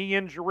that knee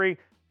injury,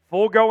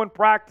 full go in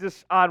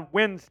practice on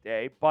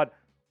Wednesday, but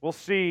we'll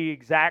see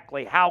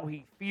exactly how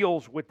he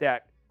feels with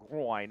that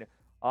groin.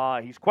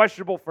 He's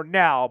questionable for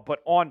now,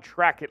 but on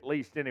track at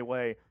least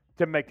anyway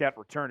to make that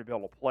return to be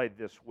able to play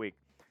this week.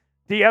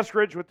 D.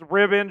 Eskridge with the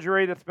rib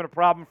injury, that's been a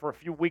problem for a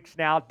few weeks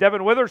now.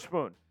 Devin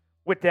Witherspoon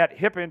with that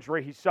hip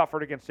injury he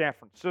suffered against San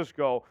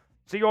Francisco.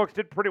 Seahawks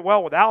did pretty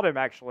well without him,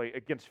 actually,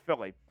 against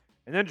Philly.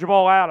 And then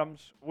Jamal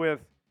Adams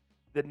with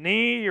the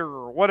knee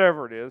or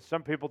whatever it is.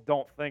 Some people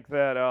don't think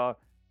that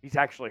he's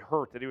actually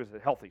hurt, that he was a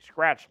healthy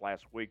scratch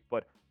last week,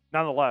 but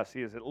nonetheless,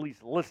 he is at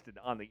least listed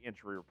on the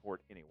injury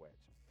report anyways.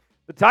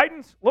 The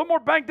Titans, a little more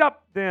banged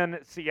up than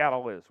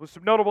Seattle is, with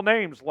some notable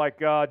names like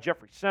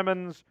Jeffrey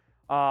Simmons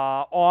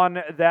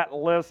on that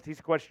list.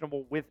 He's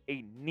questionable with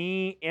a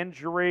knee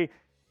injury.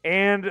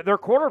 And their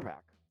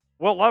quarterback,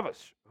 Will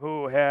Levis,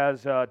 who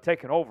has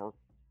taken over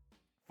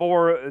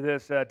for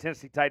this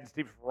Tennessee Titans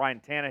team for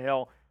Ryan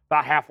Tannehill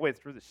about halfway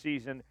through the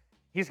season.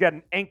 He's got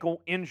an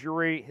ankle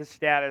injury. His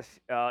status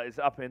is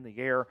up in the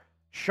air.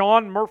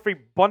 Sean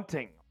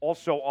Murphy-Bunting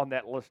also on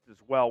that list as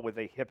well with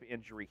a hip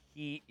injury.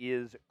 He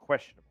is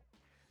questionable.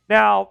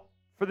 Now,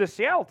 for the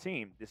Seattle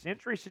team, this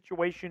injury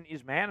situation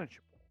is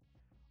manageable.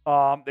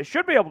 They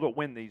should be able to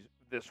win these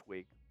this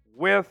week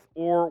with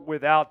or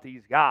without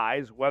these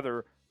guys,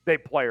 whether they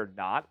play or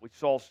not. We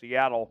saw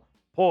Seattle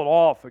pull it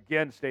off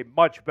against a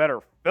much better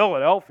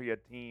Philadelphia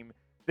team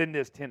than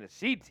this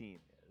Tennessee team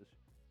is.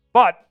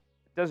 But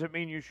it doesn't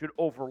mean you should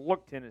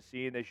overlook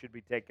Tennessee, and they should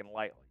be taken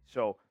lightly.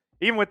 So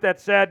even with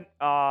that said,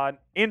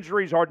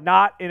 injuries are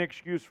not an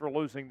excuse for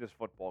losing this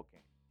football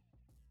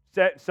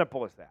game.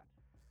 Simple as that.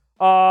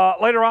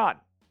 Later on,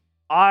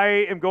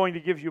 I am going to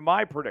give you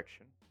my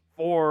prediction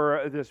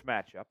for this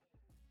matchup,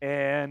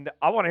 and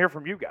I want to hear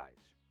from you guys.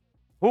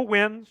 Who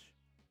wins?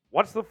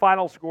 What's the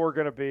final score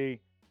going to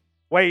be?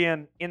 Weigh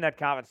in that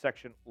comment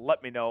section.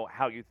 Let me know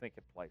how you think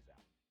it plays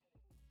out.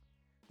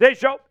 Today's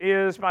show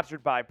is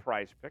sponsored by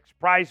Prize Picks.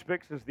 Prize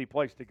Picks is the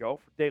place to go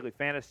for daily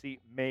fantasy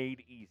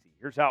made easy.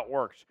 Here's how it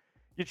works.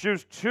 You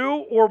choose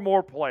 2 or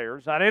more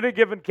players on any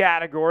given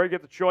category,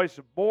 get the choice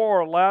of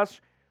more or less,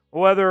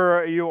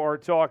 whether you are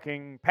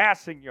talking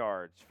passing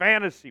yards,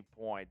 fantasy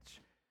points,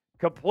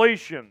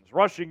 completions,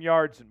 rushing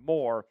yards, and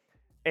more.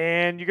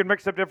 And you can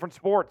mix up different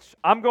sports.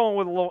 I'm going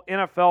with a little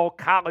NFL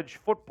college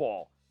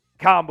football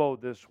combo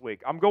this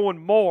week. I'm going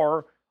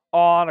more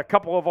on a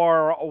couple of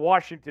our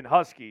Washington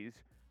Huskies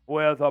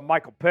with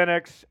Michael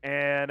Penix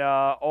and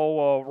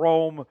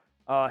Rome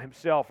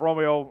himself,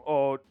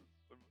 Romeo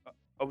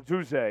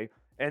Oduze.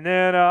 And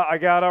then I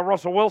got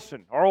Russell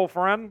Wilson, our old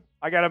friend.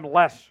 I got him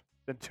less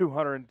than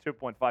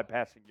 202.5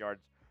 passing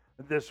yards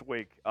this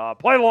week.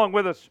 Play along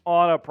with us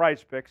on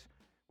Prize Picks.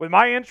 With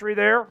my entry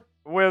there,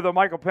 with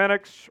Michael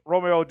Penix,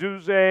 Romeo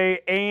Oduze,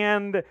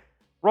 and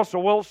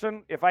Russell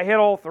Wilson, if I hit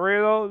all 3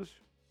 of those,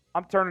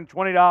 I'm turning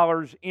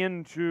 $20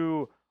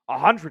 into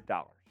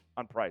 $100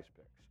 on Prize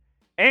Picks.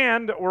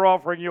 And we're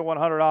offering you a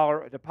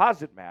 $100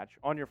 deposit match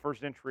on your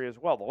first entry as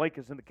well. The link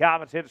is in the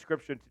comments and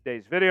description of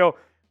today's video.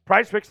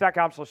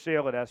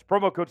 PrizePicks.com/CLNS.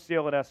 Promo code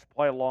CLNS to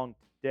play along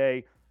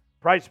today.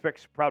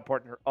 PrizePicks, proud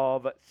partner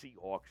of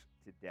Seahawks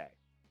Today.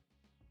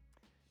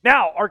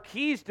 Now, our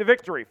keys to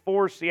victory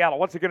for Seattle.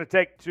 What's it going to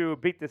take to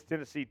beat this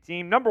Tennessee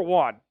team? Number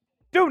one,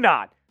 do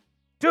not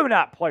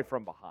play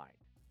from behind.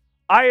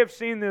 I have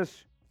seen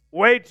this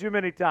way too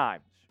many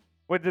times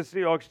with the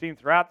Seahawks team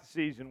throughout the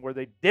season where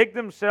they dig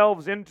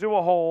themselves into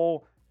a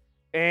hole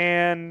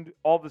and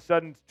all of a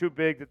sudden it's too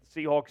big that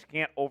the Seahawks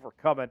can't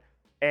overcome it,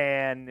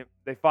 and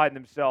they find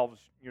themselves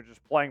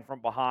just playing from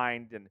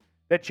behind, and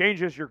that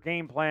changes your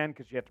game plan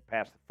because you have to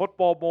pass the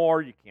football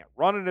more, you can't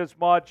run it as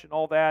much and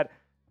all that.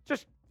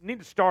 Just need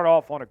to start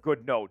off on a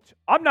good note.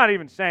 I'm not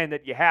even saying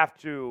that you have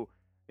to,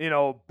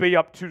 be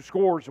up 2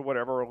 scores or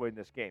whatever early in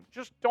this game.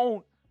 Just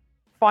don't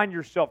find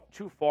yourself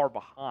too far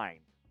behind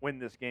when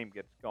this game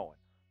gets going.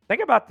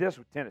 Think about this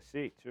with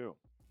Tennessee, too.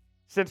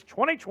 Since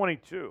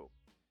 2022,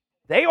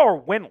 they are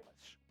winless,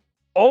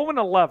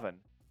 0-11,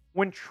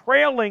 when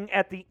trailing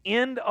at the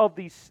end of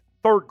the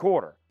third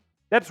quarter.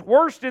 That's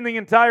worst in the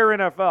entire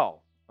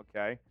NFL,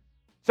 okay?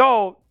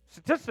 So,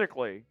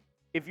 statistically,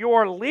 if you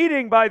are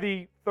leading by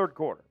the third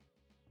quarter,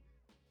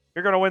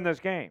 you're going to win this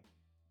game.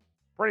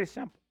 Pretty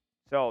simple.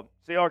 So,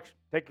 Seahawks,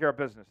 take care of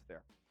business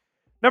there.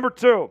 Number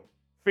 2,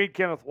 feed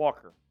Kenneth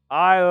Walker.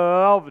 I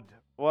loved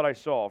what I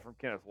saw from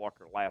Kenneth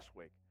Walker last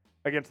week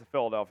against the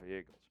Philadelphia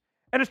Eagles.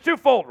 And it's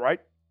twofold, right?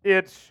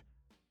 It's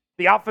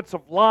the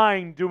offensive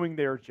line doing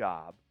their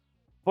job,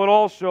 but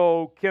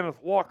also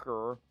Kenneth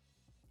Walker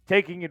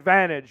taking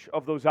advantage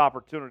of those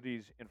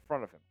opportunities in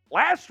front of him.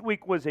 Last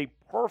week was a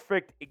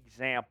perfect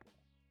example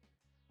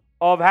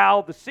of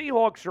how the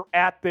Seahawks are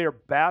at their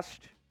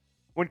best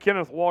when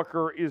Kenneth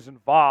Walker is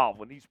involved,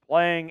 when he's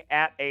playing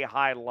at a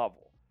high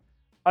level.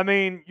 I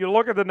mean, you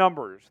look at the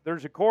numbers.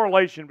 There's a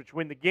correlation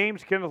between the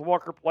games Kenneth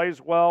Walker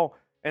plays well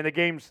and the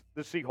games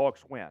the Seahawks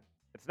win.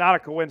 It's not a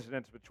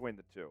coincidence between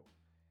the two.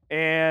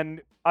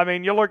 And, I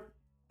mean,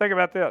 think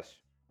about this.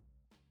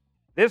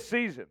 This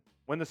season,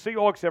 when the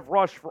Seahawks have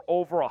rushed for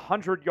over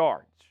 100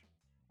 yards,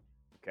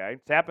 okay,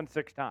 it's happened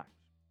 6 times.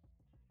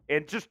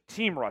 And just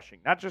team rushing,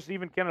 not just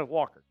even Kenneth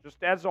Walker,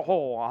 just as a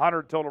whole,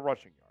 100 total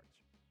rushing yards.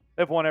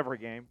 They've won every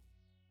game.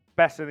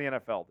 Best in the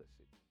NFL this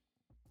season.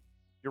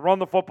 You run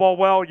the football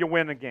well, you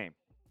win the game.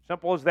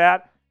 Simple as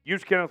that.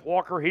 Use Kenneth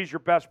Walker. He's your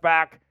best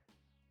back.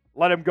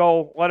 Let him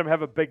go. Let him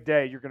have a big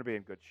day. You're going to be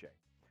in good shape.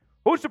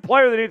 Who's the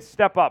player that needs to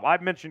step up?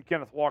 I've mentioned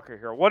Kenneth Walker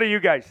here. What do you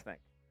guys think?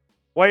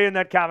 Weigh in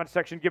that comment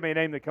section. Give me a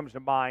name that comes to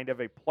mind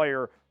of a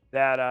player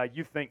that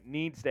you think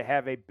needs to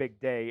have a big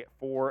day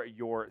for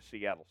your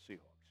Seattle Seahawks.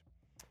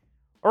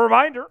 A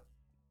reminder,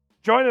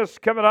 join us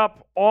coming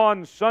up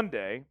on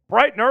Sunday,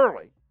 bright and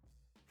early,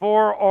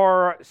 for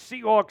our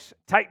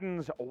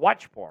Seahawks-Titans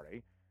watch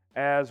party,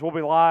 as we'll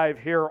be live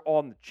here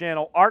on the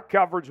channel. Our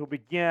coverage will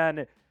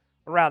begin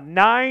around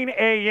 9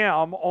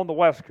 a.m. on the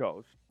West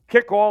Coast.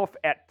 Kickoff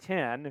at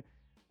 10.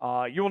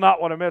 You will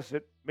not want to miss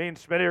it. Me and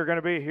Smitty are going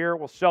to be here.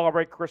 We'll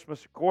celebrate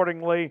Christmas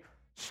accordingly.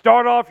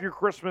 Start off your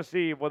Christmas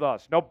Eve with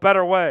us. No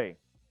better way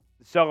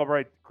to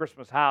celebrate the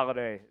Christmas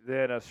holiday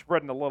than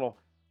spreading a little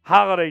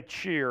holiday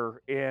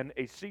cheer in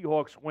a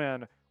Seahawks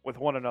win with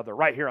one another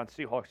right here on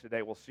Seahawks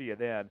Today. We'll see you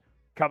then,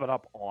 coming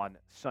up on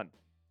Sunday.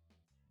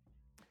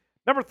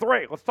 Number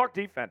 3, let's talk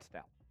defense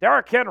now.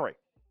 Derrick Henry.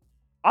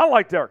 I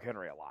like Derrick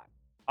Henry a lot.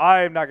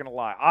 I'm not going to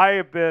lie. I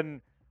have been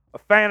a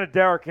fan of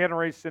Derrick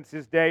Henry since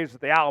his days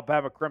with the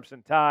Alabama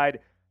Crimson Tide.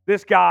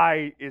 This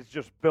guy is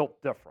just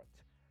built different.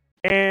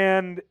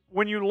 And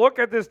when you look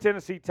at this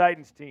Tennessee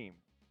Titans team,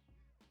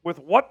 with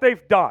what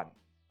they've done,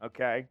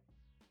 okay,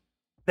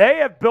 they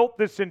have built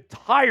this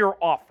entire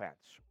offense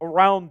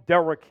around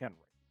Derrick Henry.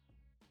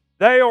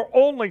 They are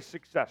only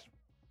successful.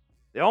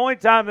 The only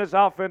time this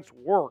offense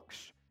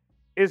works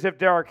is if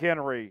Derrick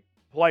Henry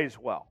plays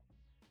well.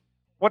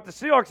 What the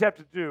Seahawks have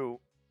to do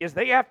is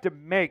they have to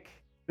make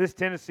this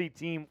Tennessee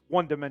team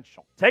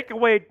one-dimensional. Take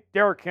away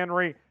Derrick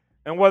Henry,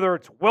 and whether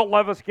it's Will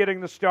Levis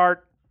getting the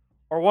start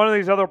or one of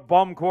these other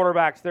bum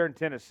quarterbacks there in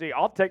Tennessee,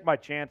 I'll take my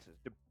chances.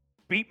 To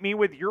beat me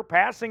with your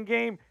passing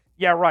game?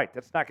 Yeah, right.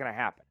 That's not going to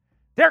happen.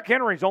 Derrick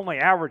Henry's only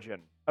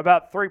averaging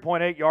about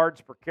 3.8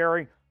 yards per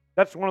carry.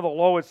 That's one of the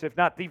lowest, if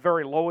not the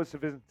very lowest,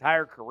 of his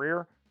entire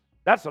career.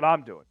 That's what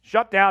I'm doing.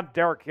 Shut down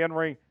Derrick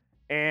Henry,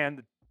 and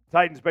the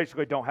Titans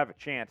basically don't have a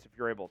chance if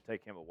you're able to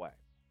take him away.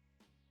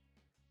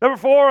 Number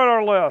 4 on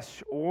our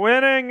list,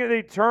 winning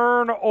the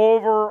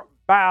turnover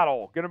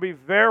battle. Going to be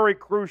very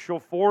crucial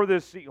for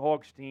this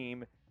Seahawks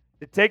team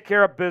to take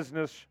care of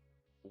business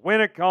when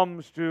it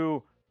comes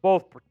to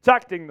both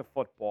protecting the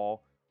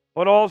football,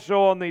 but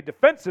also on the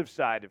defensive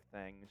side of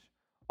things,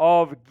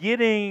 of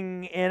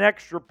getting an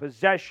extra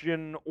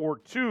possession or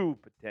 2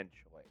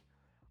 potentially.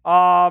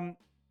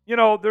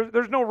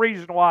 There's no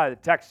reason why the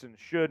Texans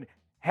should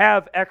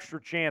have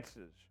extra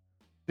chances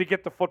to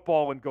get the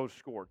football and go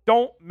score.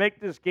 Don't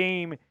make this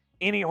game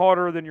any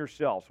harder than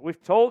yourselves.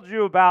 We've told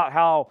you about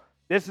how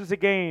this is a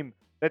game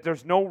that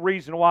there's no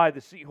reason why the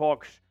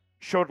Seahawks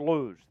should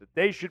lose, that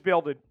they should be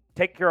able to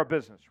take care of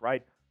business,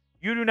 right?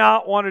 You do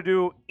not want to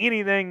do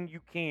anything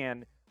you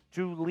can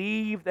to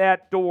leave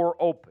that door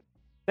open.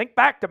 Think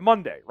back to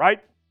Monday, right?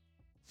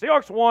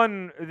 Seahawks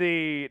won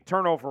the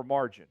turnover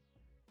margin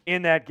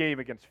in that game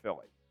against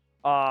Philly,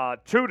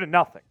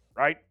 2-0,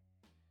 right?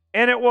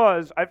 And it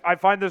was, I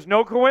find this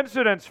no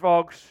coincidence,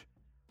 folks,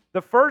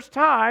 the first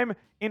time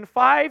in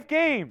 5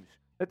 games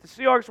that the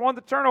Seahawks won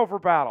the turnover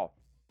battle.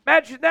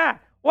 Imagine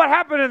that. What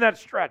happened in that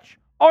stretch?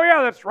 Oh,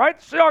 yeah, that's right.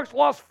 The Seahawks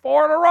lost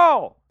 4 in a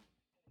row.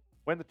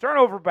 Win the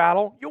turnover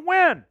battle, you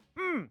win.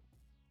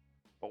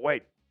 But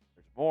wait,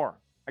 there's more.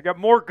 I got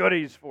more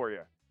goodies for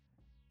you.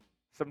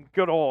 Some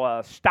good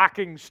old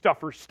stocking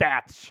stuffer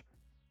stats,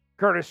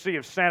 courtesy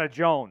of Santa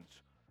Jones.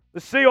 The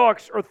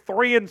Seahawks are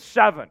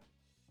 3-7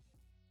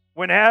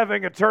 when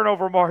having a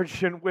turnover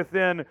margin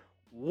within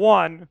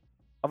 1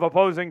 of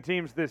opposing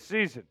teams this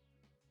season.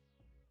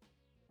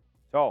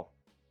 So,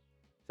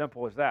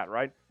 simple as that,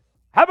 right?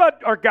 How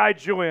about our guy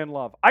Julian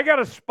Love? I got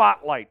to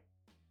spotlight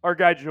our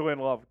guy Julian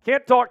Love.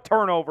 Can't talk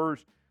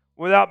turnovers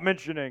without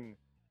mentioning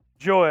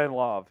Julian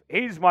Love.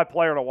 He's my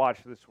player to watch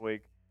this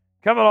week.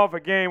 Coming off a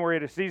game where he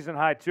had a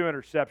season-high 2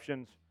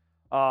 interceptions,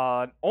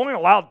 only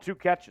allowed 2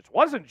 catches.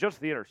 Wasn't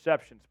just the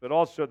interceptions, but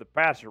also the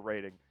passer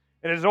rating.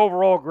 And his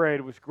overall grade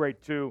was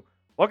great, too.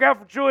 Look out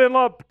for Julian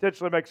Love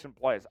potentially make some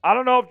plays. I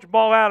don't know if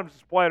Jamal Adams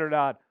is playing or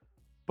not,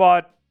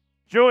 but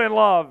Julian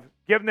Love,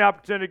 give him the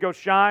opportunity to go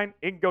shine.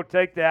 He can go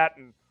take that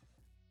and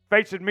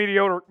facing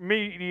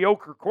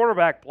mediocre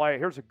quarterback play.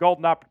 Here's a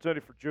golden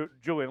opportunity for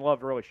Julian Love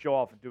to really show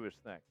off and do his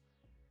thing.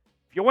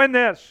 If you win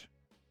this,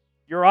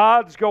 your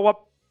odds go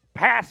up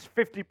past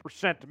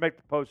 50% to make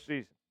the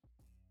postseason.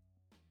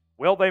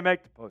 Will they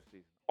make the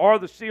postseason? Are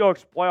the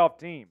Seahawks a playoff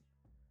team?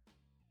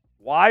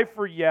 Y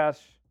for yes,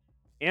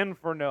 N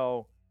for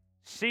no,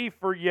 C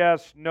for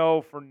yes,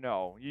 no for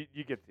no.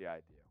 You get the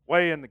idea.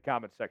 Weigh in the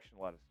comment section.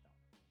 Let us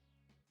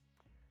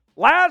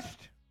know.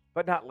 Last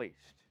but not least,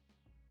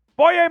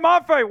 Boye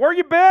Mafe, where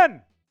you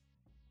been?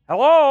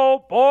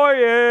 Hello,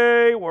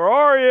 Boye, where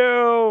are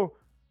you?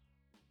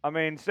 I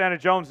mean, Santa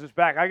Jones is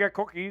back. I got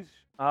cookies.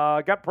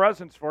 I got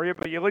presents for you,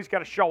 but you at least got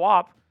to show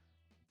up.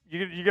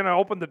 You going to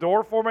open the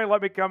door for me?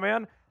 Let me come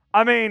in?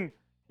 I mean,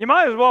 you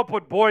might as well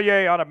put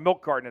Boye on a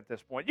milk carton at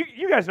this point.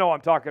 You guys know what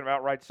I'm talking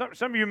about, right? Some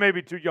of you may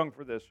be too young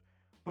for this.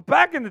 But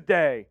back in the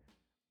day,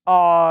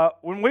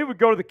 when we would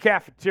go to the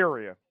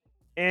cafeteria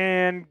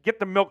and get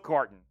the milk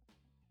carton,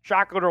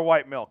 chocolate or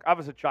white milk. I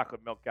was a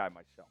chocolate milk guy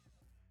myself.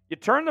 You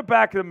turn the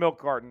back of the milk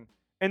carton,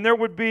 and there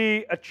would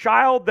be a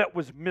child that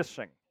was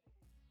missing.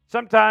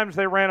 Sometimes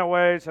they ran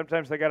away.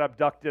 Sometimes they got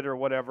abducted or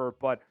whatever.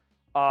 But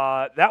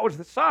that was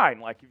the sign.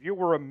 Like, if you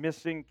were a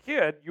missing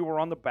kid, you were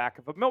on the back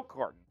of a milk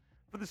carton.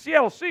 For the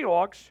Seattle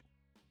Seahawks,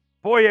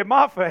 Boye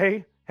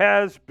Mafe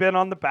has been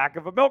on the back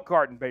of a milk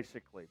carton,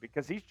 basically,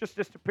 because he's just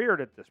disappeared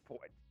at this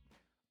point.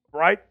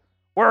 Right?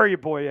 Where are you,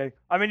 Boye?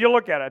 I mean, you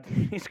look at it.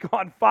 He's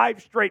gone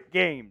 5 straight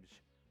games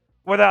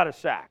without a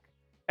sack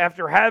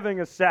after having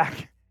a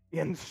sack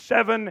in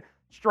 7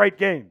 straight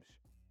games.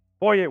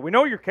 Boye, we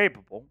know you're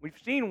capable. We've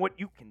seen what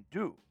you can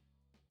do.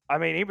 I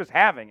mean, he was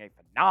having a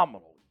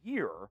phenomenal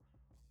year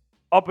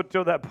up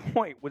until that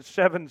point with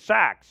 7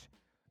 sacks,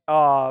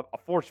 a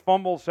forced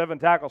fumble, 7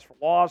 tackles for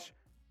loss.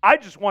 I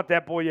just want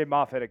that Boye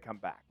Mafe to come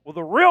back. Well,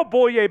 the real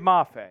Boye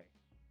Mafe,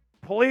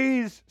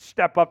 please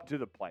step up to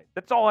the plate.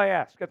 That's all I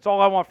ask. That's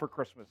all I want for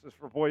Christmas is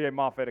for Boye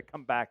Mafe to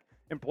come back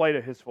and play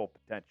to his full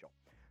potential.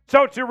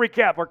 So to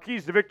recap, our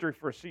keys to victory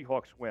for a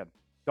Seahawks win.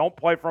 Don't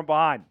play from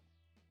behind.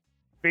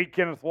 Feed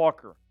Kenneth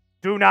Walker.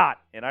 Do not,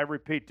 and I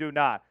repeat, do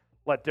not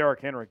let Derrick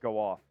Henry go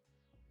off.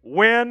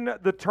 Win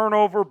the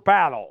turnover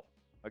battle,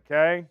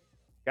 okay?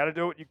 Got to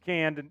do what you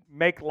can to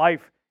make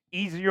life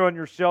easier on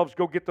yourselves.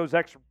 Go get those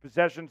extra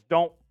possessions.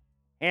 Don't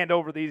hand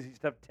over the easy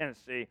stuff to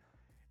Tennessee.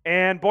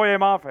 And Boye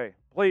Mafe,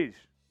 please,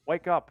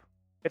 wake up.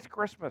 It's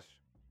Christmas.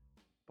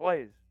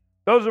 Please.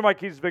 Those are my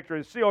keys to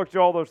victory. The Seahawks do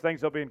all those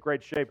things. They'll be in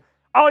great shape.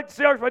 I like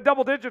the Seahawks by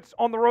double digits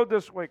on the road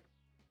this week.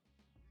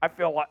 I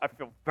feel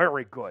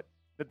very good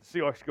that the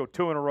Seahawks go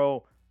 2 in a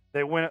row.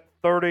 They win it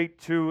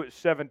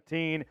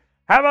 30-17.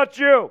 How about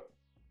you?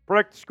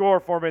 Predict the score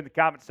for me in the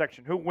comment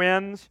section. Who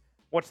wins?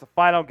 What's the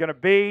final going to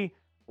be?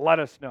 Let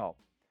us know.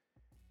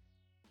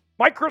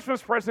 My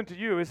Christmas present to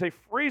you is a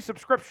free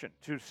subscription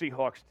to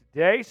Seahawks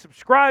Today.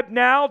 Subscribe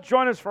now.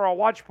 Join us for our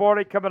watch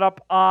party coming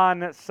up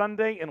on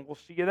Sunday, and we'll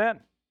see you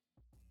then.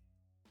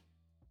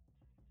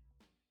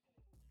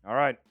 All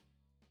right.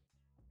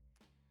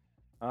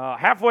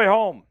 Halfway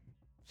home.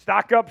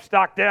 Stock up,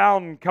 stock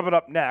down coming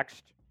up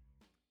next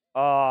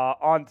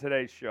on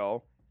today's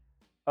show.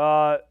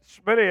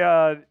 Smitty,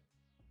 I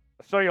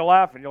saw you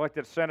laughing. You liked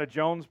that Santa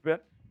Jones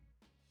bit?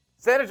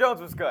 Santa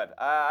Jones was good.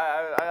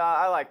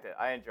 I liked it.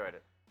 I enjoyed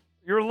it.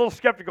 You're a little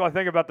skeptical, I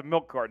think, about the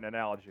milk carton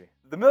analogy.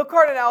 The milk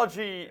carton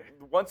analogy,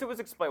 once it was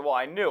explained, well,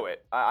 I knew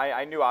it.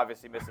 I knew,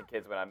 obviously, missing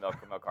kids when I milk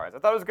from milk cartons. I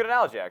thought it was a good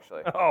analogy,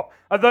 actually. Oh,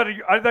 I thought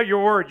you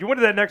were worried. You went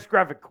to that next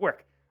graphic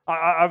quick.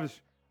 I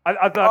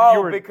thought you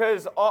were.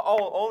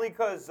 Only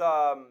because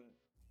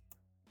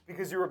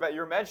Because you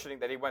were mentioning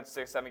that he went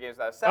 6-7 games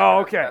without a sack. Oh,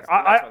 okay.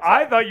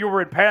 I thought you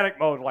were in panic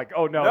mode. Like,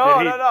 oh no, no,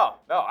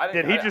 I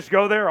didn't. Did he just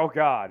go there? Oh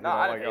God. No,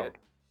 I didn't hate it.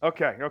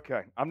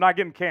 Okay. I'm not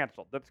getting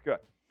canceled. That's good.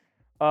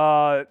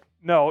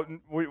 No,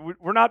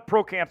 we're not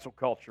pro cancel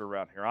culture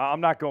around here.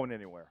 I'm not going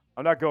anywhere.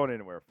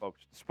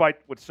 Folks, despite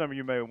what some of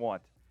you may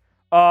want.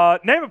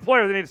 Name a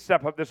player that needs to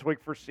step up this week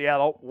for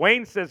Seattle.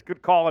 Wayne says,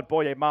 good call at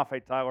Boye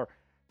Mafe, Tyler.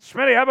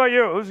 Smitty, how about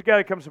you? Who's the guy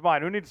that comes to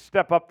mind? Who needs to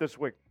step up this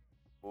week?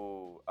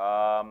 Ooh,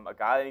 a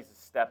guy that needs to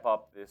step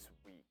up this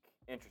week.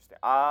 Interesting.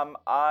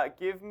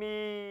 Give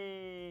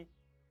me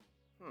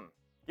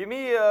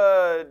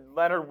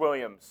Leonard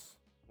Williams.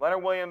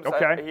 Leonard Williams.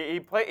 Okay.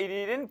 He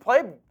didn't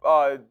play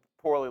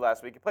poorly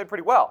last week. He played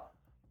pretty well,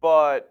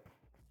 but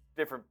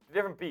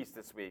different beast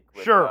this week.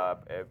 With, sure.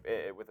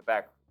 With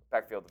the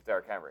backfield of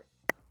Derrick Henry.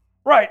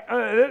 Right.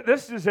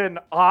 This is an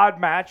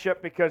odd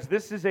matchup because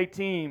this is a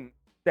team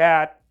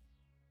that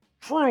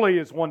truly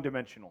is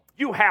one-dimensional.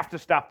 You have to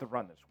stop the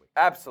run this week.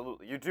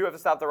 Absolutely. You do have to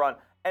stop the run.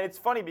 And it's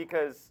funny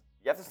because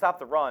you have to stop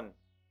the run.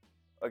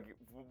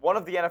 One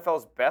of the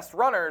NFL's best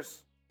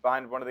runners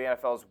behind one of the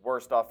NFL's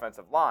worst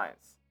offensive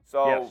lines.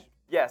 So,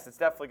 yes it's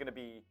definitely going to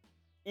be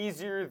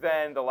easier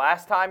than the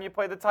last time you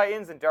played the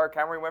Titans and Derrick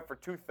Henry went for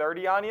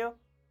 230 on you.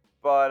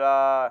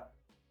 But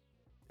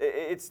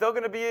it's still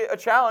going to be a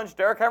challenge.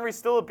 Derrick Henry's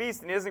still a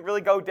beast, and he doesn't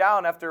really go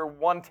down after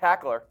one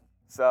tackler.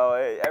 So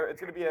it's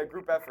going to be a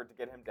group effort to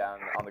get him down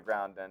on the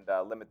ground and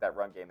limit that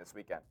run game this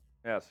weekend.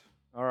 Yes.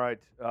 All right.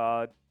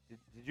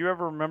 Did you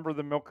ever remember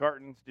the milk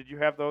cartons? Did you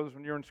have those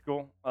when you were in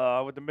school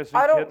with the missing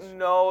kids? I don't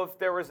know if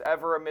there was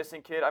ever a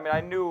missing kid. I mean,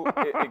 I knew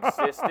it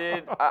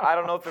existed. I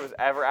don't know if there was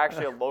ever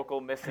actually a local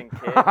missing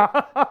kid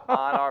on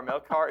our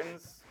milk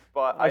cartons.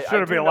 But I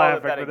shouldn't be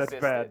laughing, but that's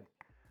bad.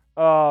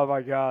 Oh,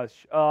 my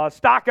gosh.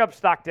 Stock up,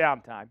 stock down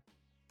time.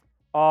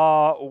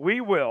 We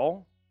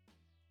will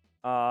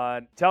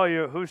tell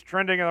you who's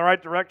trending in the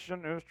right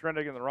direction, who's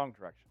trending in the wrong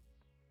direction.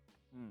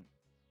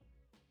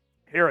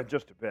 Here in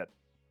just a bit.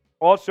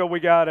 Also, we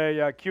got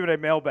a Q&A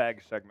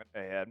mailbag segment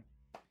ahead.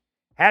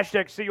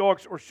 Hashtag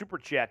Seahawks or Super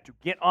Chat to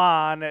get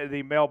on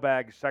the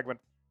mailbag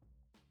segment.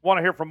 Want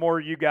to hear from more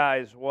of you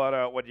guys,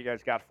 what you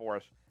guys got for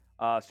us.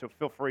 So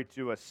feel free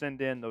to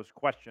send in those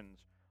questions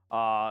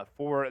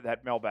for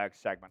that mailbag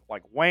segment.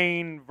 Like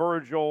Wayne,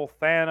 Virgil,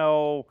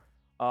 Thano,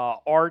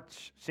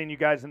 Art, seeing you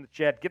guys in the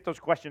chat. Get those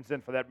questions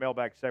in for that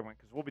mailbag segment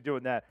because we'll be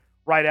doing that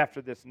right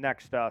after this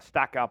next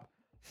stock up,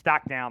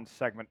 stock down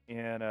segment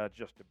in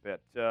just a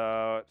bit.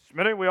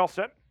 Smitty, we all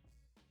set?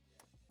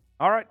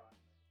 All right.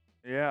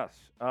 Yes.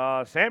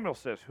 Samuel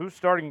says, who's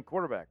starting in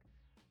quarterback?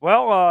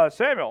 Well,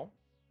 Samuel,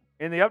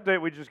 in the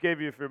update we just gave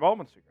you a few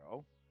moments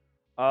ago,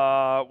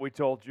 we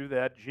told you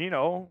that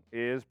Geno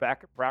is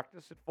back at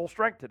practice at full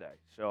strength today.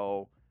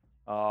 So,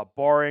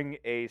 barring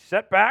a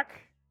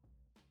setback,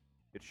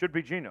 it should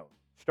be Geno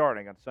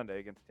starting on Sunday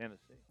against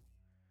Tennessee.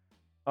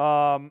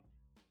 How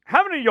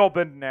many of y'all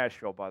been to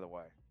Nashville, by the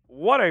way?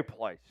 What a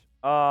place.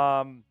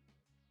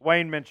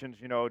 Wayne mentions,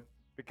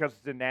 because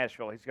it's in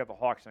Nashville, he's got the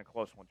Hawks in a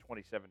close one,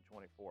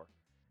 27-24.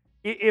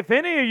 If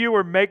any of you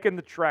are making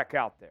the trek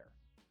out there,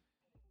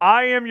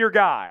 I am your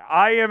guy.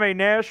 I am a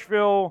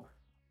Nashville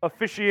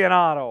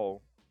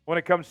aficionado when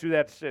it comes to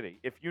that city.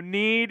 If you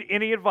need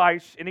any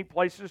advice, any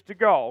places to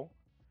go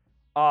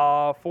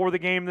for the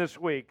game this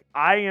week,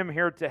 I am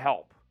here to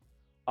help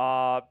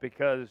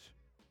because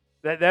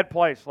that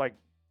place, like,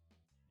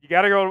 you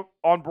got to go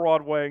on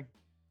Broadway.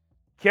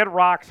 Kid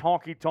Rock's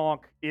Honky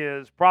Tonk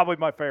is probably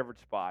my favorite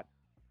spot.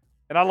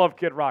 And I love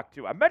Kid Rock,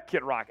 too. I met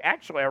Kid Rock,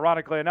 actually,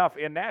 ironically enough,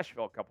 in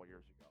Nashville a couple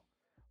years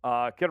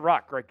ago. Kid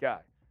Rock, great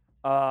guy.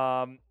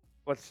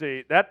 Let's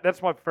see.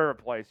 That's my favorite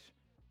place.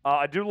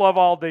 I do love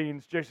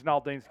Aldean's. Jason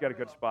Aldean's got a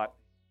good spot.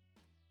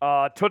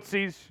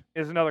 Tootsie's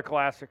is another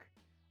classic.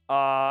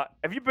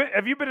 Have you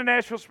been to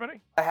Nashville, Smitty?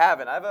 I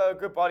haven't. I have a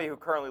good buddy who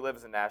currently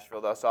lives in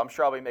Nashville, though, so I'm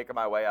sure I'll be making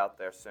my way out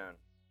there soon.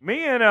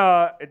 Me and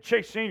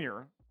Chase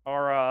Sr.,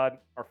 our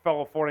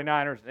fellow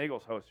 49ers and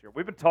Eagles host here,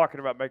 we've been talking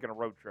about making a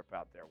road trip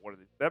out there.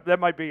 That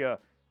might be a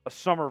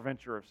summer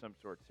venture of some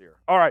sorts here.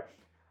 All right,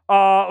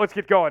 let's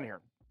get going here.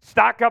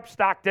 Stock up,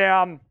 stock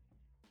down.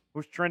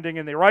 Who's trending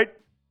in the right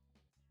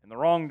and the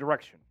wrong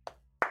direction?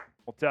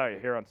 We'll tell you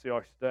here on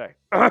Seahawks Today.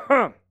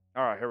 All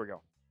right, here we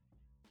go.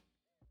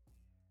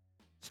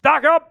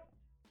 Stock up,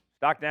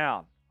 stock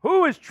down.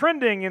 Who is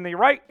trending in the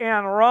right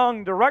and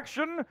wrong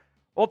direction?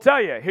 We'll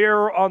tell you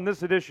here on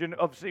this edition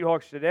of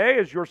Seahawks Today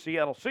as your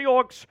Seattle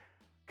Seahawks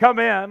come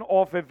in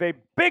off of a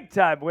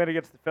big-time win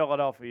against the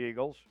Philadelphia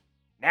Eagles.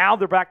 Now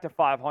they're back to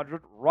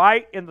 500,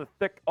 right in the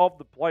thick of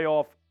the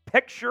playoff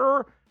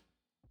picture.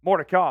 More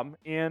to come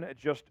in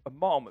just a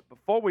moment.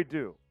 Before we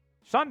do,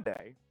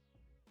 Sunday,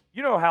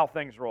 you know how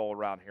things roll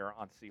around here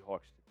on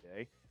Seahawks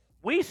Today.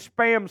 We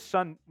spam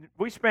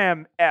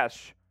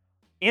S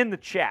in the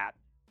chat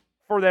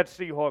for that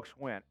Seahawks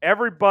win.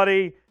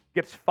 Everybody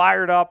gets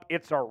fired up.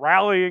 It's a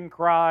rallying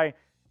cry.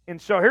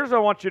 And so here's what I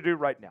want you to do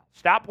right now.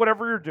 Stop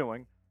whatever you're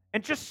doing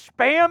and just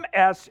spam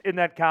S in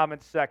that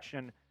comment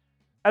section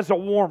as a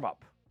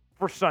warm-up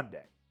for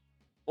Sunday.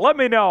 Let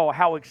me know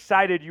how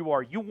excited you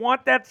are. You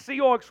want that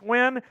Seahawks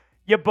win?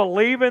 You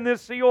believe in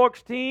this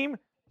Seahawks team?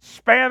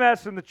 Spam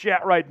us in the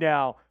chat right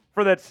now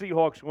for that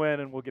Seahawks win,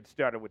 and we'll get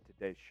started with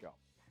today's show.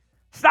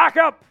 Stock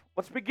up.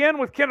 Let's begin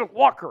with Kenneth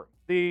Walker,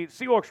 the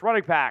Seahawks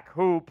running back,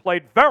 who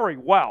played very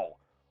well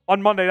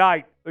on Monday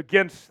night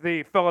against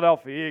the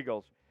Philadelphia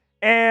Eagles.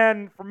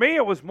 And for me,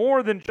 it was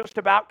more than just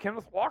about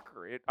Kenneth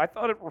Walker. I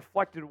thought it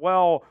reflected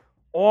well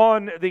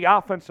on the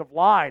offensive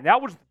line.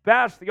 That was the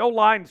best the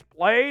O-line's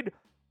played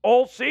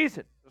all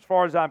season, as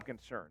far as I'm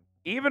concerned.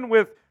 Even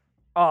with,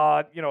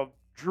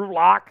 Drew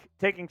Lock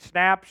taking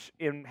snaps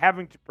and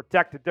having to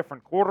protect a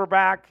different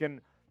quarterback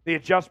and the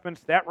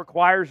adjustments that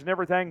requires and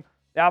everything,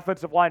 the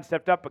offensive line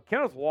stepped up. But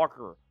Kenneth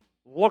Walker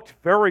looked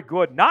very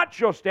good, not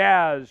just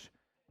as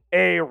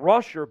a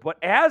rusher, but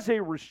as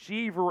a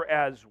receiver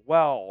as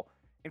well.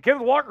 And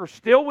Kenneth Walker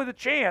still with a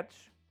chance,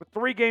 with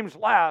 3 games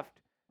left,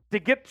 to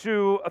get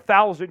to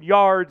 1,000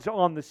 yards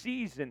on the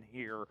season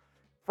here.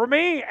 For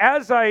me,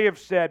 as I have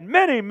said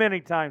many, many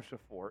times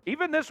before,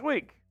 even this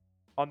week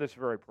on this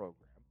very program,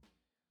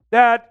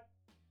 that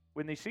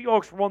when the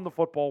Seahawks run the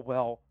football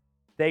well,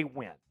 they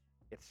win.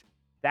 It's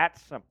that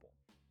simple.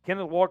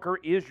 Kenneth Walker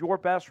is your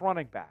best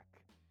running back,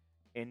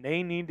 and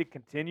they need to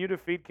continue to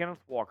feed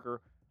Kenneth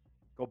Walker.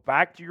 Go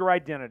back to your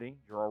identity.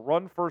 You're a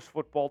run-first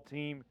football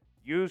team.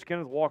 Use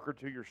Kenneth Walker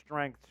to your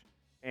strengths,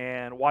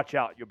 and watch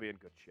out. You'll be in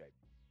good shape.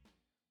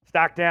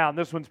 Stock down.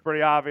 This one's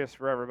pretty obvious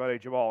for everybody.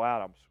 Jamal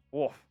Adams.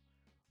 Woof.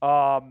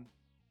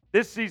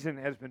 This season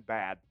has been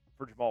bad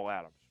for Jamal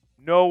Adams.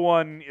 No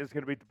one is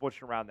going to beat the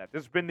bush around that.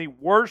 This has been the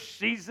worst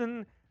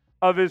season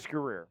of his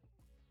career.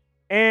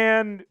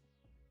 And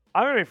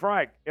I'm going to be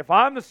frank. If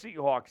I'm the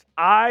Seahawks,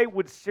 I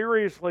would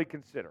seriously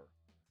consider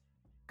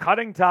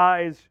cutting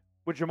ties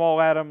with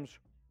Jamal Adams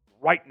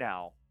right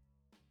now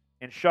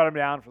and shut him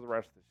down for the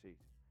rest of the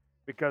season.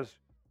 Because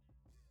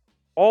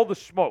all the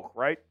smoke,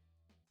 right?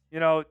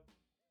 You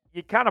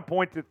kind of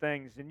point to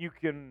things and you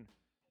can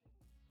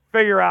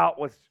figure out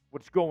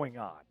what's going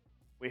on.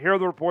 We hear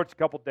the reports a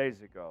couple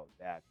days ago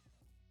that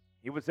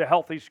he was a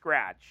healthy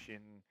scratch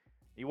and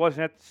he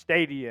wasn't at the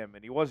stadium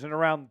and he wasn't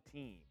around the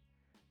team.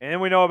 And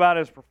then we know about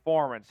his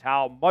performance,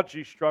 how much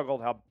he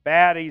struggled, how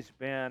bad he's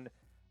been.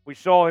 We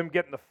saw him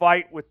get in the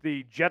fight with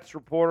the Jets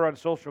reporter on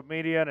social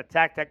media and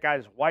attack that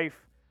guy's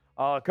wife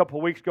a couple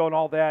of weeks ago and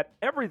all that.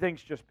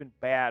 Everything's just been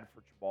bad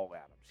for Jamal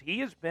Adams. He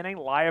has been a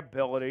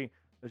liability.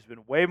 There's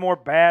been way more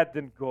bad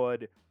than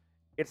good.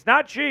 It's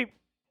not cheap.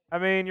 I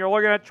mean, you're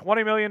looking at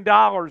 $20 million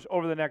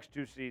over the next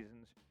 2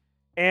 seasons.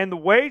 And the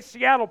way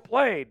Seattle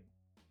played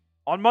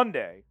on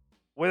Monday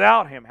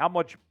without him, how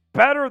much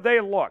better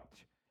they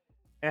looked,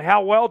 and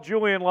how well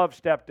Julian Love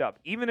stepped up.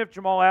 Even if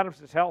Jamal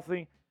Adams is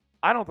healthy,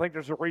 I don't think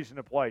there's a reason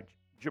to play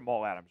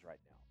Jamal Adams right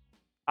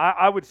now.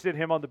 I would sit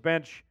him on the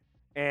bench,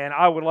 and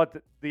I would let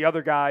the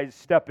other guys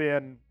step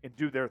in and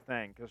do their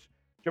thing. Because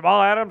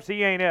Jamal Adams,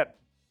 he ain't it.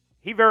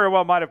 He very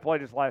well might have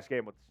played his last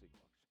game with the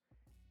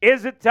Seahawks.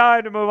 Is it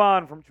time to move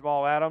on from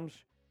Jamal Adams?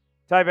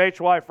 Type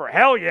HY for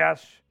hell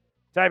yes.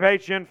 Type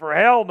HN for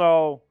hell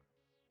no.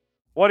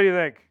 What do you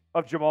think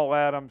of Jamal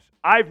Adams?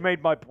 I've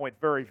made my point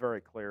very,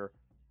 very clear.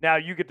 Now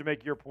you get to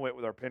make your point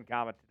with our pinned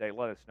comment today.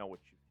 Let us know what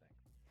you think.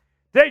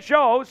 Today's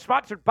show is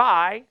sponsored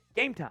by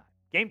Game Time.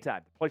 Game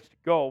Time, the place to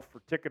go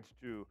for tickets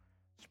to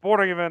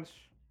sporting events,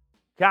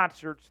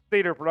 concerts,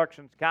 theater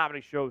productions, comedy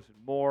shows, and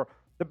more.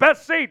 The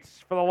best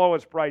seats for the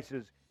lowest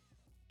prices.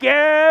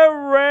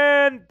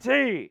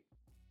 Guaranteed.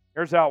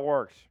 Here's how it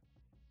works.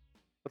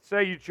 Let's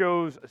say you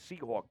chose a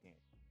Seahawk game.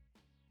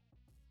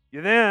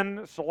 You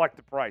then select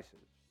the prices.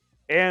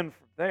 And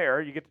from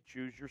there, you get to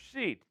choose your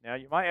seat. Now,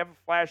 you might have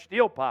a flash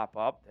deal pop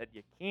up that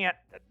you can't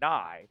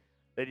deny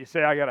that you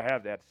say, I got to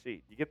have that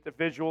seat. You get the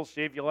visuals,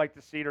 see if you like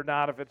the seat or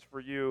not, if it's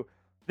for you.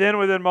 Then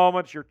within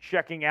moments, you're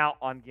checking out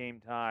on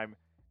Game Time,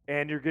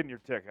 and you're getting your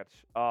tickets.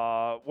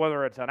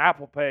 Whether it's on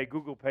Apple Pay,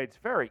 Google Pay, it's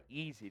very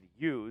easy to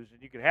use,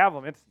 and you can have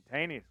them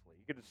instantaneously.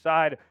 You can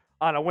decide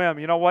on a whim,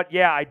 you know what?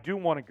 Yeah, I do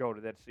want to go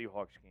to that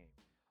Seahawks game.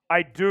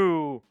 I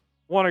do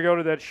want to go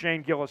to that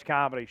Shane Gillis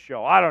comedy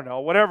show. I don't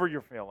know, whatever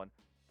you're feeling.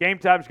 Game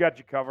Time's got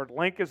you covered.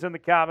 Link is in the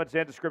comments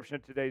and description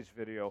of today's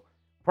video.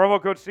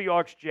 Promo code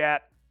Seahawks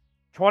Chat,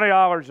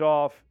 $20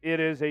 off.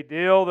 It is a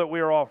deal that we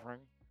are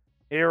offering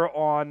here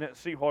on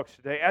Seahawks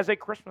Today as a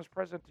Christmas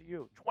present to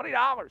you.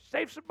 $20.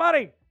 Save some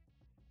money.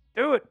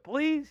 Do it,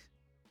 please.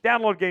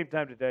 Download Game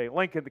Time today.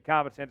 Link in the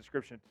comments and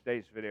description of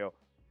today's video.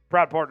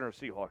 Proud partner of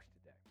Seahawks Today.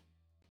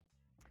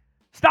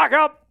 Stock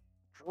up,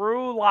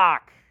 Drew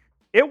Lock.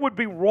 It would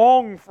be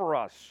wrong for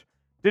us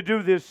to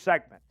do this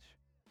segment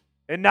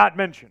and not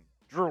mention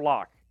Drew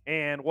Lock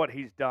and what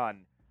he's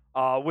done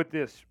with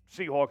this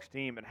Seahawks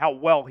team and how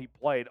well he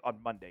played on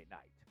Monday night.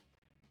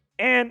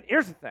 And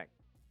here's the thing.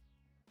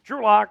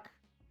 Drew Lock,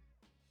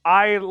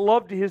 I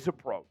loved his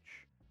approach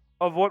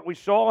of what we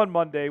saw on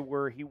Monday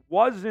where he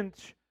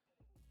wasn't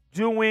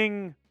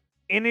doing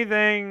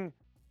anything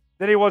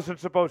that he wasn't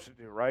supposed to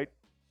do, right?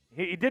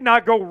 He did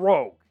not go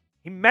rogue.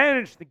 He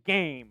managed the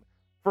game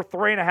for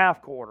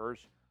 3.5 quarters,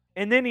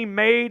 and then he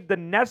made the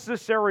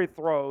necessary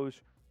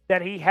throws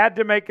that he had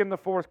to make in the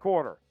fourth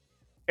quarter.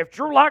 If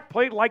Drew Lock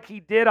played like he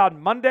did on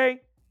Monday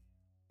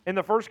in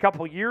the first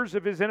couple of years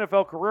of his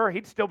NFL career,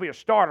 he'd still be a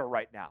starter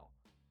right now,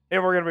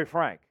 if we're going to be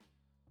frank.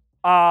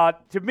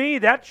 To me,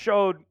 that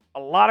showed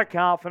a lot of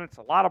confidence,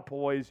 a lot of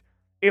poise.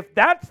 If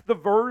that's the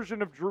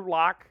version of Drew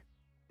Lock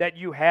that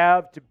you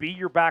have to be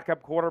your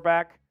backup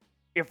quarterback,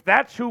 if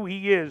that's who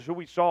he is, who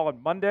we saw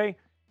on Monday,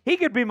 he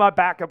could be my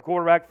backup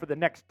quarterback for the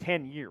next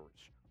 10 years,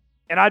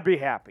 and I'd be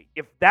happy.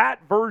 If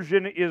that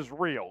version is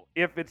real,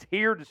 if it's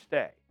here to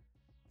stay,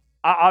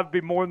 I'd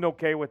be more than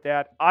okay with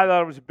that. I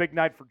thought it was a big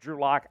night for Drew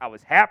Lock. I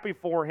was happy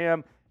for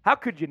him. How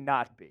could you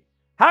not be?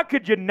 How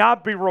could you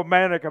not be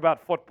romantic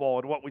about football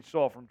and what we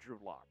saw from Drew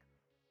Lock?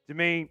 To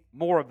me,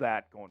 more of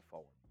that going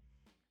forward.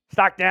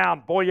 Stock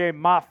down, Boye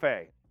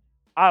Mafe.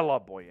 I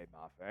love Boye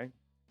Mafe.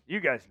 You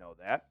guys know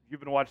that. You've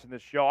been watching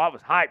this show. I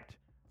was hyped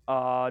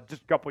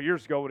just a couple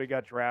years ago when he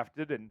got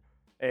drafted,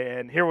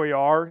 and here we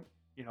are.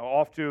 He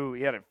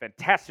had a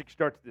fantastic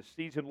start to the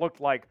season.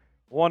 Looked like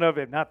one of,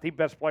 if not the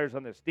best players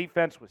on this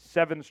defense, with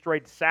 7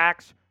 straight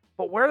sacks.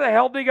 But where the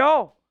hell did he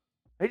go?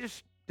 He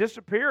just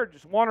disappeared,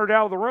 just wandered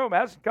out of the room,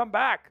 hasn't come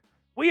back.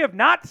 We have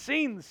not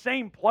seen the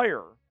same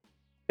player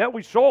that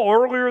we saw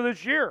earlier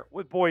this year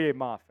with Boye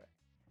Mafe.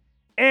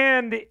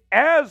 And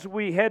as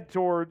we head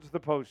towards the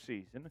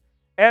postseason,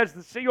 as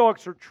the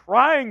Seahawks are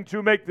trying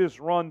to make this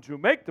run to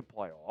make the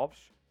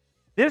playoffs,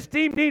 this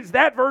team needs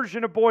that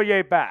version of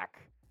Boye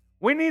back.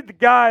 We need the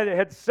guy that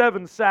had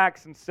 7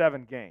 sacks in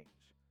 7 games.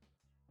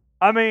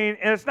 I mean,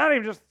 and it's not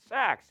even just the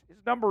sacks.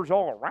 His numbers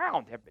all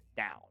around have been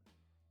down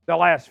the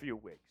last few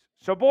weeks.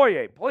 So,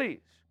 Boye, please,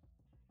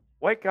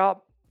 wake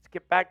up. Let's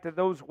get back to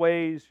those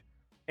ways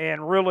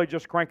and really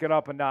just crank it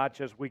up a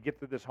notch as we get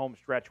to this home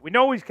stretch. We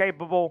know he's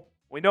capable.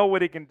 We know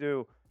what he can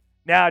do.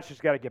 Now it's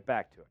just got to get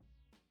back to it.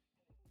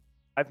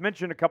 I've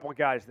mentioned a couple of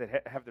guys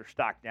that have their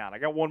stock down. I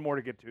got one more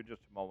to get to in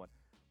just a moment.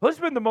 Who's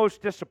been the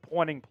most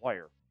disappointing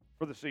player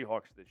for the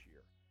Seahawks this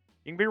year?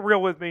 You can be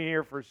real with me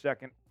here for a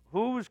second.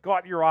 Who's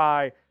caught your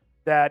eye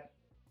that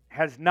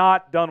has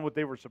not done what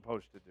they were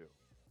supposed to do?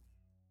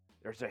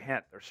 There's a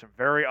hint. There's some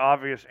very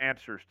obvious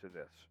answers to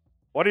this.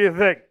 What do you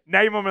think?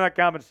 Name them in that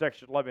comment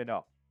section. Let me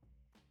know.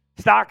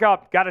 Stock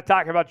up. Got to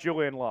talk about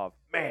Julian Love.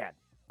 Man,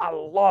 I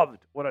loved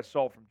what I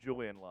saw from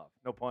Julian Love.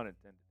 No pun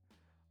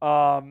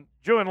intended.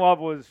 Julian Love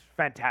was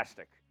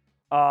fantastic.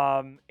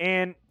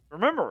 And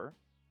remember,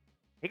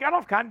 he got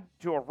off kind of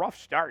to a rough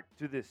start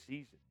to this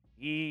season.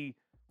 He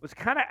was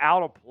kind of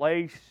out of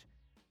place.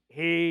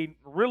 He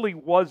really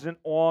wasn't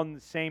on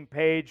the same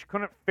page,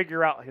 couldn't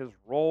figure out his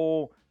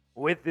role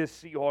with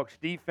this Seahawks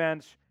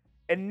defense.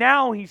 And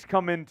now he's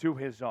come into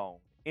his own,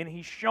 and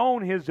he's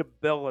shown his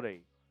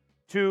ability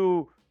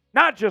to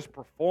not just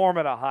perform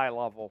at a high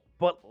level,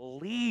 but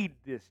lead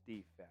this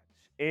defense.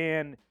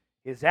 And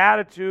his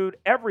attitude,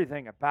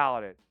 everything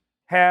about it,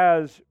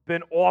 has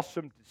been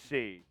awesome to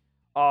see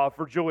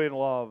for Julian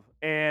Love.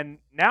 And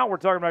now we're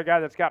talking about a guy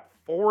that's got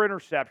 4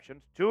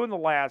 interceptions, 2 in the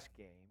last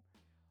game.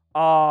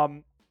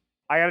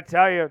 I got to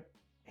tell you,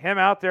 him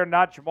out there,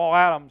 not Jamal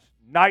Adams,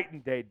 night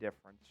and day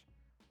difference.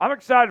 I'm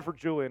excited for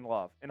Julian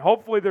Love, and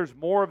hopefully there's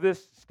more of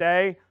this to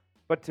stay.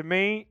 But to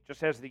me,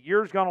 just as the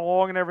year's gone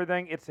along and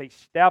everything, it's a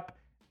step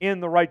in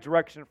the right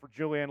direction for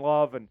Julian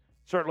Love, and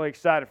certainly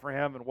excited for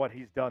him and what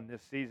he's done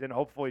this season.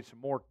 Hopefully some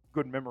more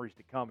good memories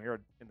to come here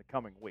in the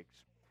coming weeks.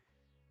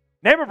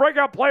 Name a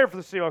breakout player for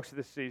the Seahawks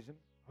this season.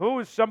 Who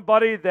is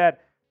somebody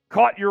that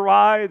caught your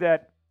eye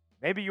that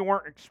maybe you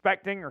weren't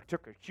expecting or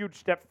took a huge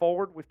step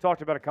forward? We've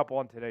talked about a couple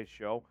on today's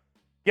show.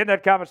 Get in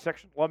that comment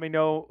section. Let me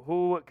know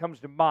who comes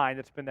to mind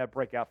that's been that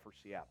breakout for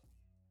Seattle.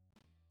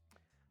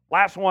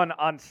 Last one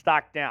on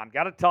stock down.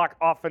 Got to talk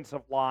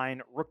offensive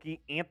line, rookie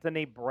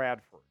Anthony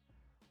Bradford.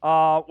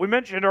 We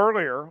mentioned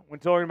earlier when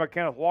talking about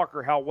Kenneth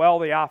Walker how well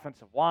the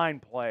offensive line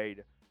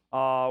played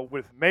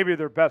with maybe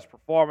their best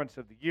performance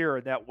of the year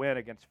in that win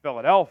against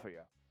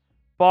Philadelphia.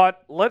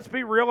 But let's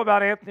be real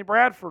about Anthony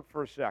Bradford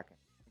for a second,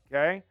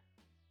 okay?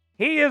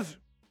 He is,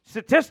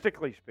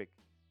 statistically speaking,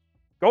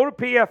 go to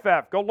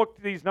PFF, go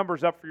look these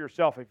numbers up for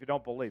yourself if you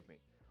don't believe me,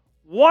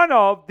 one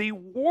of the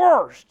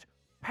worst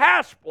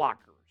pass blockers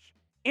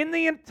in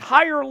the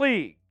entire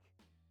league.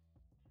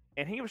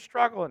 And he was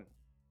struggling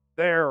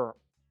there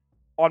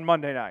on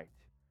Monday night.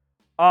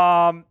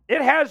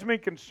 It has me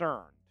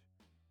concerned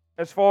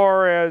as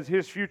far as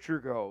his future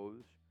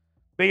goes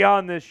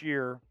beyond this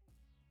year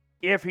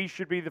if he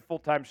should be the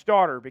full-time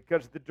starter,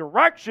 because the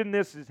direction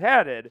this is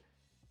headed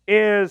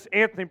is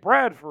Anthony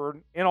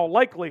Bradford, in all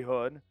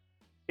likelihood,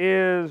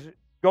 is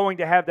going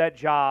to have that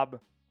job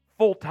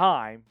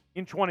full-time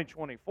in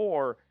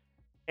 2024.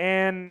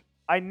 And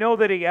I know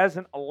that he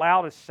hasn't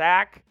allowed a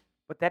sack,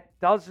 but that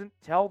doesn't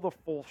tell the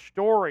full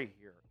story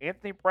here.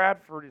 Anthony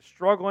Bradford is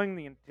struggling.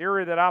 The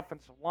interior of that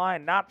offensive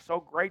line, not so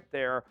great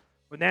there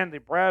with Anthony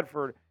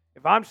Bradford.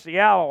 If I'm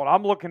Seattle and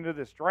I'm looking to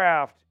this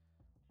draft,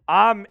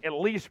 I'm at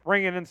least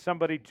bringing in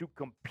somebody to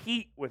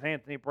compete with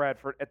Anthony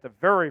Bradford at the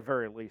very,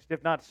 very least,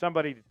 if not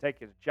somebody to take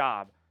his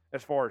job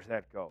as far as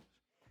that goes.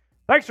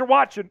 Thanks for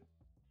watching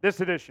this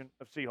edition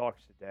of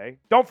Seahawks Today.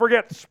 Don't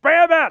forget,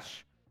 Spam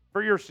S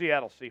for your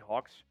Seattle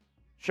Seahawks.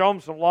 Show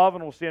them some love,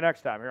 and we'll see you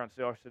next time here on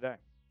Seahawks Today.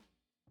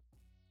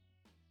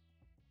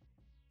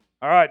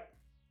 All right.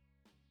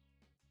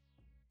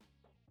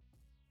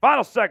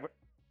 Final segment.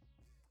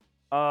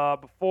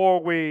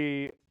 Before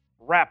we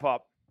wrap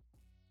up,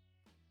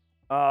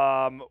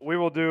 we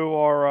will do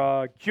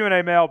our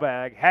Q&A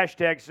mailbag,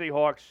 hashtag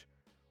Seahawks,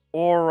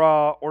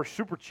 or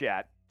Super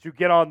Chat to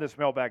get on this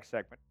mailbag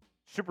segment.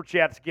 Super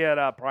Chats get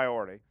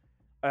priority.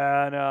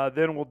 And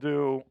then we'll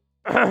do,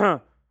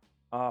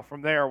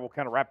 from there, we'll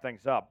kind of wrap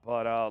things up.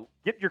 But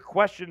get your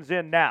questions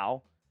in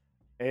now.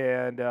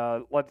 And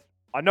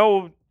I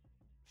know,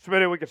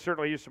 Smitty, we could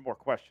certainly use some more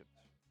questions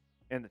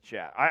in the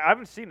chat. I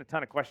haven't seen a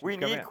ton of questions We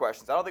come need in.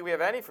 questions. I don't think we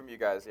have any from you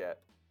guys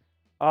yet.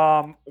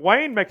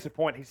 Wayne makes a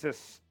point. He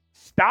says,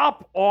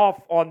 stop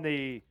off on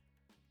the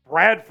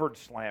Bradford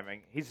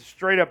slamming. He's a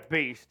straight-up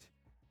beast.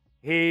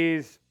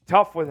 He's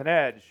tough with an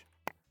edge.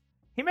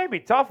 He may be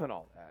tough and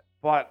all that,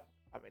 but,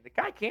 I mean, the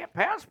guy can't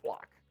pass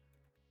block.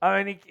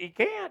 I mean, he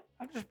can't.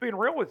 I'm just being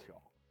real with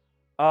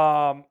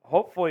y'all.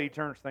 Hopefully he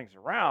turns things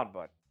around,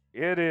 but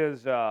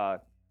it's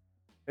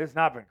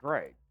not been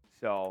great.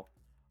 So,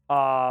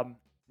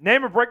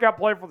 name a breakout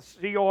player for the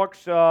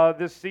Seahawks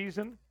this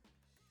season.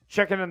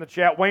 Checking in the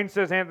chat. Wayne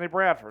says Anthony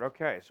Bradford.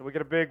 Okay, so we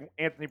get a big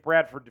Anthony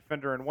Bradford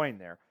defender in Wayne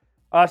there.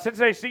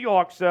 Cincinnati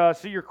Seahawks,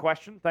 see your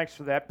question. Thanks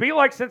for that. Be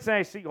like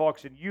Cincinnati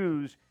Seahawks and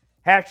use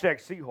hashtag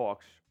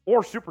Seahawks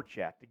or Super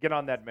Chat to get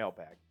on that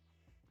mailbag.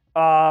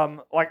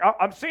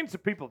 I'm seeing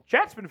some people.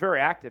 Chat's been very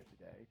active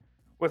today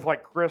with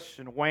like Chris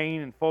and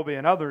Wayne and Phobia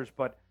and others,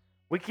 but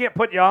we can't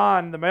put you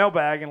on the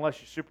mailbag unless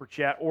you Super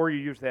Chat or you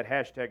use that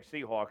hashtag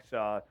Seahawks.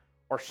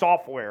 Our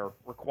software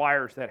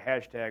requires that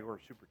hashtag or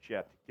Super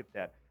Chat to get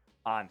that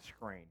on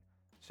screen.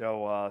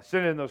 So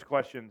send in those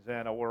questions,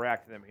 and we'll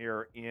react to them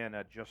here in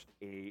just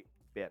a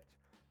bit.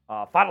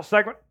 Final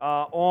segment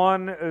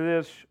on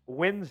this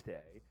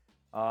Wednesday.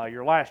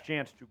 Your last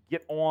chance to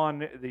get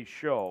on the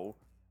show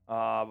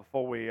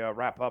before we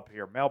wrap up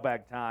here.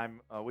 Mailbag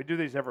time. We do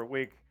these every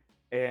week,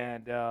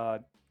 and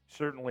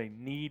certainly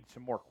need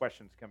some more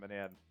questions coming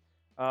in.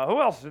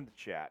 Who else is in the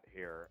chat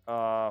here?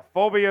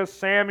 Phobia,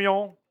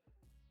 Samuel,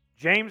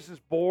 James is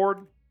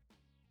bored,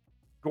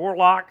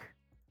 Gorlock.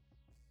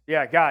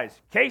 Yeah,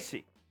 guys,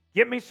 Casey,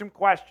 get me some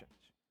questions.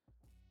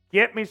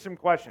 Get me some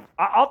questions.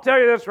 I'll tell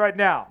you this right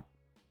now.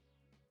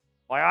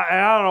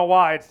 I don't know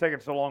why it's taking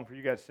so long for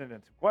you guys to send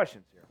in some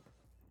questions here.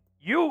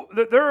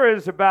 There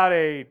is about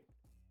a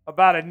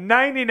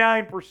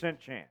 99%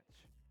 chance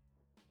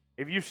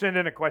if you send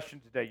in a question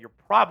today, you're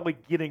probably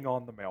getting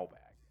on the mailbag.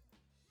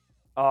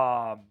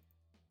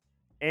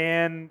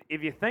 And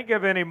if you think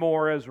of any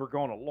more as we're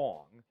going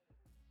along,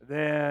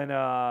 then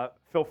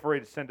feel free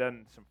to send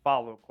in some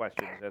follow-up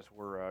questions as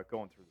we're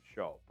going through the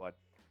show. But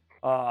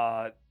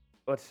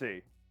let's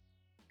see.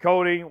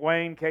 Cody,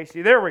 Wayne,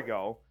 Casey, there we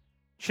go.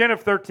 Chin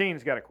of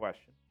 13's got a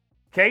question.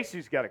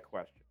 Casey's got a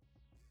question.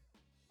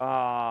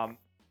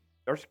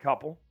 There's a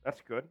couple.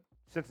 That's good.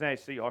 Cincinnati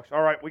Seahawks.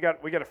 All right, we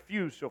got a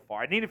few so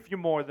far. I need a few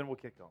more, then we'll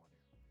kick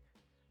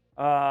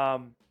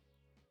on.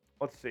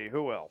 Let's see.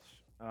 Who else?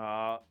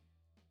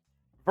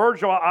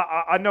 Virgil,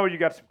 I know you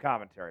got some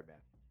commentary, man.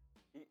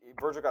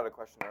 Virgil got a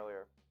question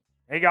earlier.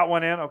 He got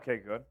one in? Okay,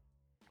 good.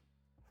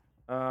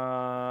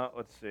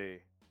 Let's see.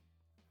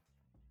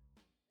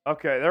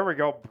 Okay, there we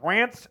go.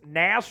 Brant's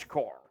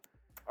NASCAR.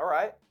 All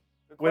right.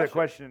 Good With a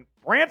question.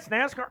 Brant's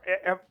NASCAR,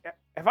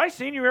 have I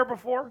seen you here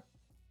before?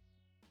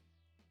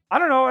 I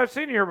don't know. I've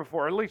seen you here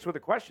before, at least with a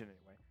question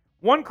anyway.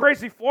 One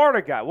crazy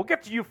Florida guy. We'll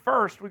get to you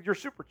first with your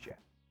Super Chat.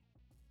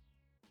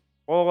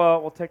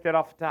 We'll take that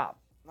off the top.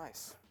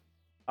 Nice.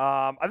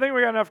 I think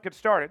we got enough to get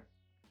started.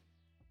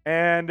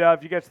 And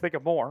if you guys think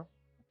of more,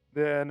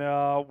 then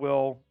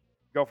we'll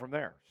go from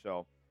there.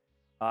 So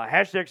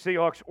hashtag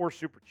Seahawks or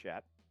Super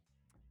Chat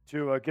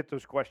to get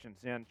those questions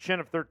in. Chin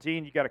of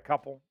 13, you got a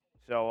couple.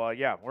 So,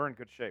 yeah, we're in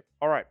good shape.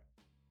 All right.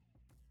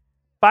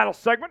 Final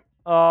segment,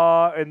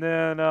 and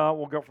then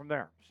we'll go from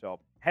there. So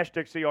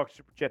hashtag Seahawks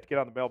Super Chat to get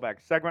on the mailbag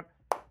segment.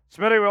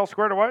 Smitty, we all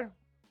squared away?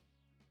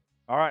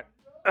 All right.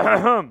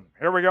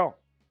 Here we go.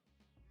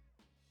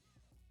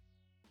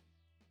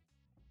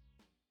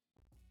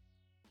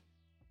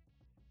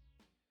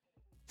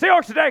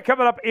 Seahawks Today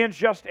coming up in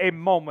just a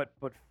moment,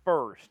 but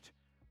first,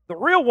 the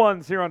real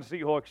ones here on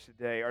Seahawks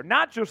Today are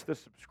not just the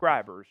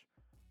subscribers,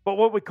 but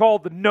what we call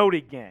the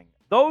Noti Gang.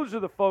 Those are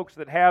the folks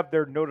that have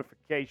their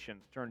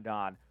notifications turned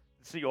on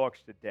to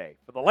Seahawks Today.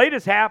 For the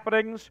latest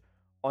happenings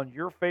on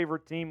your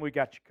favorite team, we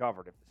got you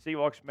covered. If the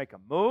Seahawks make a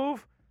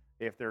move,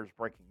 if there's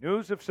breaking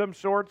news of some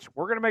sorts,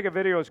 we're going to make a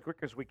video as quick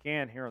as we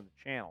can here on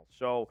the channel.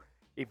 So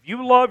if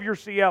you love your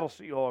Seattle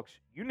Seahawks,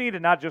 you need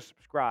to not just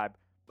subscribe,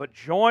 but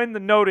join the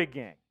Noti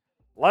Gang.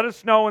 Let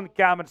us know in the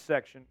comments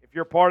section if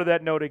you're part of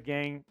that Noti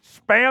Gang.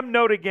 Spam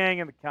Noti Gang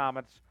in the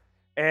comments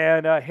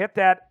and hit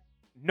that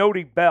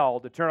Noti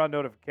bell to turn on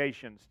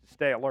notifications to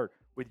stay alert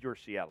with your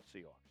Seattle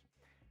Seahawks.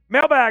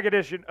 Mailbag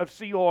edition of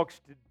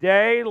Seahawks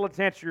Today. Let's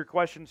answer your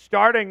questions,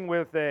 starting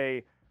with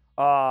a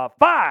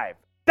 $5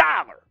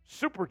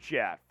 Super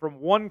Chat from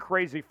one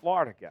crazy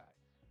Florida guy.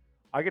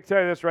 I can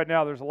tell you this right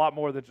now. There's a lot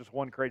more than just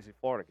one crazy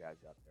Florida guy out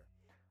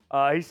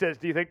there. He says,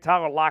 do you think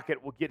Tyler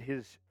Lockett will get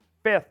his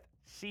 5th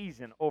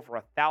season over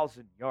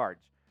 1,000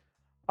 yards?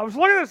 I was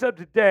looking this up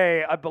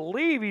today. I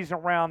believe he's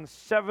around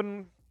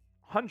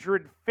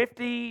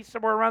 750,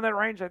 somewhere around that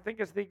range, I think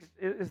is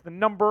the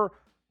number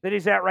that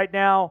he's at right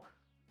now.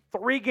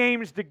 3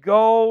 games to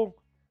go.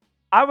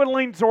 I would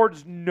lean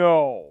towards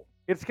no.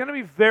 It's going to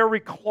be very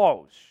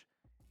close.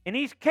 And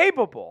he's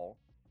capable,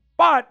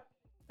 but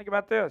think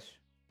about this.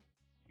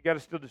 You got to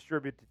still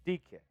distribute to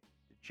DK,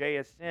 to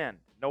JSN, to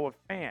Noah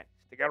Fant.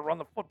 They got to run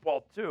the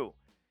football too.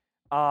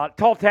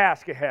 Tall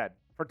task ahead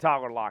for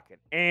Tyler Lockett.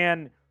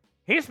 And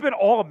he's been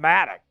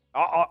automatic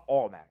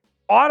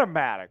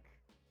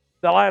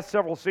the last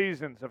several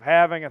seasons of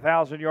having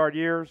 1,000-yard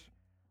years.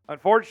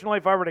 Unfortunately,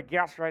 if I were to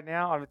guess right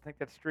now, I would think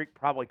that streak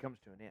probably comes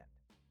to an end.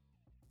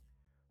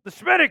 The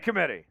Smitty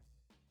Committee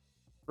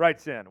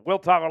writes in, will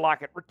Tyler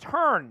Lockett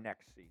return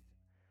next season?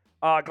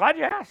 Glad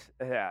you asked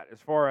that as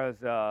far as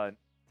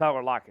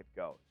Tyler Lockett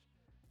goes.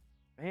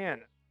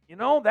 Man, you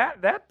know,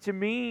 that to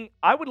me,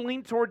 I would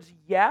lean towards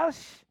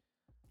yes,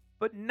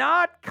 but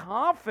not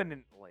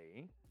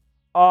confidently.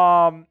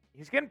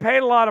 He's getting paid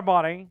a lot of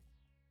money.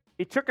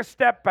 He took a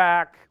step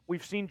back.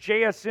 We've seen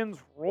JSN's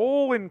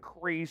role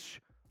increase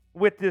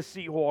with this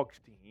Seahawks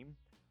team.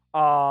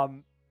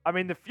 I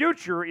mean, the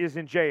future is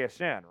in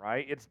JSN,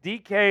 right? It's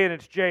DK and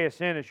it's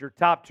JSN as your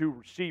top 2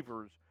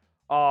 receivers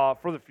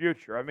for the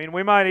future. I mean,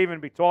 we might even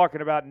be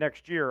talking about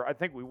next year. I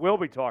think we will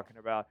be talking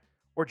about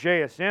where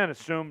JSN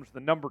assumes the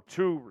number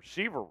 2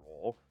 receiver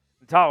role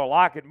and Tyler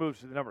Lockett moves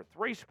to the number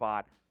 3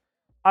 spot.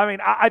 I mean,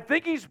 I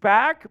think he's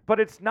back, but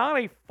it's not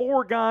a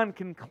foregone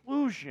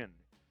conclusion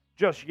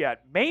just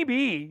yet.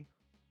 Maybe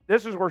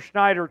this is where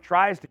Schneider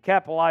tries to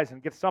capitalize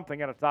and get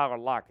something out of Tyler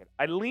Lockett.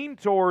 I lean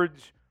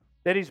towards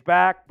that he's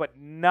back, but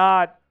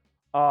not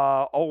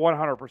a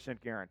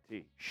 100%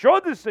 guarantee.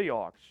 Should the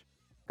Seahawks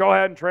go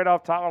ahead and trade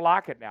off Tyler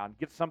Lockett now and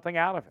get something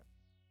out of him?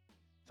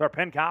 It's our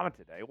pinned comment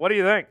today. What do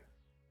you think?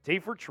 T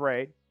for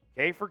trade,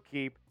 K for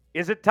keep.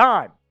 Is it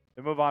time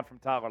to move on from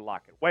Tyler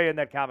Lockett? Weigh in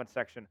that comment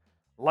section.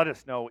 Let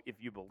us know if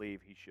you believe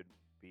he should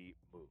be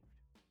moved.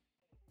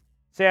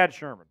 Sad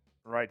Sherman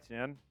writes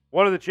in,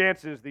 what are the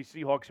chances the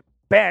Seahawks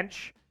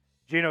bench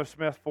Geno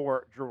Smith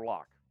for Drew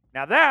Lock?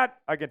 Now that,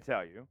 I can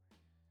tell you,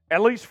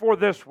 at least for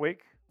this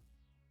week,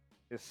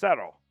 is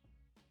settled.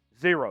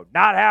 0.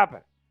 Not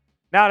happening.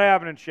 Not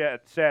happening,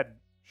 said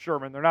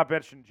Sherman. They're not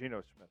benching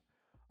Geno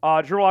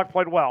Smith. Drew Lock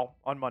played well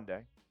on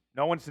Monday.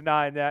 No one's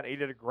denying that. He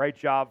did a great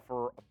job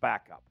for a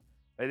backup.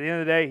 At the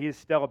end of the day, he's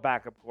still a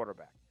backup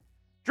quarterback.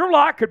 Drew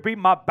Lock could be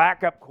my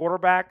backup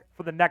quarterback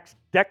for the next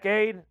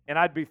decade, and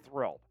I'd be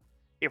thrilled.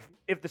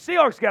 If the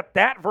Seahawks got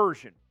that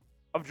version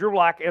of Drew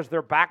Lock as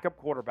their backup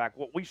quarterback,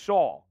 what we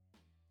saw,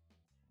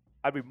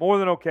 I'd be more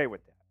than okay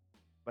with that.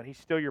 But he's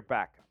still your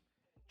backup.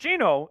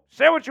 Geno,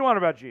 say what you want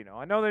about Geno.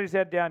 I know that he's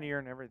had down here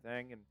and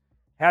everything and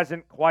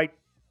hasn't quite,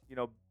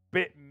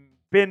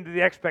 been to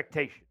the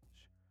expectations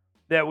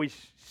that we've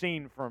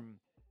seen from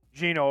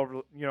Geno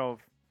over,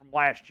 from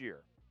last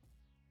year.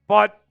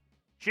 But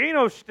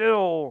Geno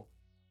still,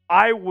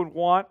 I would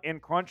want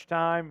in crunch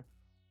time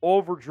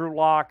over Drew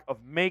Lock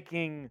of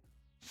making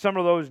some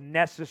of those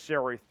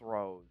necessary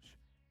throws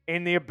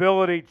and the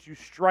ability to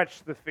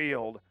stretch the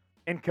field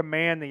and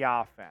command the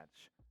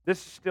offense. This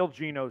is still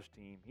Geno's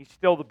team. He's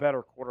still the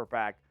better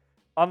quarterback.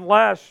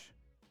 Unless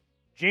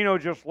Geno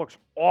just looks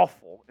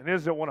awful and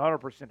isn't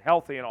 100%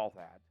 healthy and all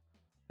that,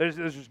 there's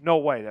just no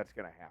way that's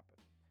going to happen.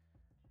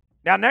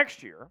 Now,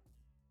 next year,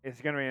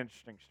 it's going to be an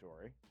interesting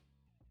story.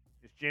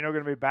 Is Geno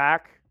going to be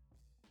back?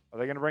 Are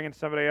they going to bring in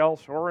somebody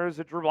else? Or is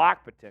it Drew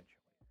Lock potentially?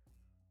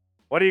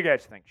 What do you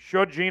guys think?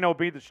 Should Geno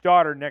be the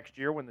starter next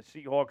year when the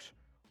Seahawks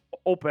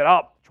open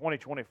up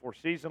 2024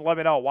 season? Let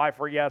me know. Y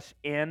for yes,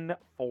 N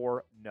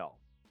for no.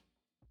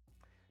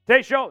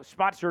 Today's show is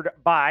sponsored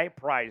by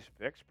Prize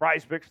Picks.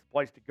 Prize Picks is the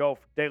place to go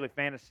for daily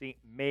fantasy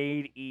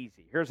made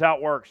easy. Here's how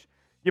it works.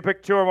 You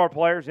pick 2 or more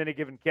players in a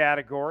given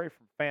category,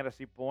 from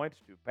fantasy points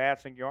to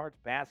passing yards,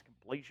 pass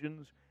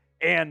completions,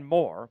 and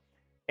more.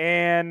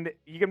 And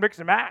you can mix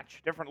and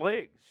match different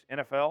leagues.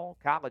 NFL,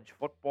 college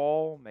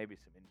football, maybe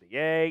some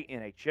NBA,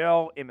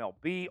 NHL,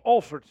 MLB,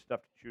 all sorts of stuff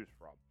to choose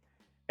from.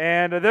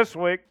 And this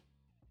week,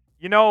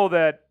 you know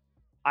that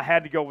I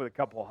had to go with a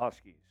couple of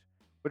Huskies.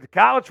 With the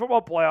college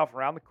football playoff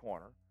around the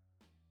corner,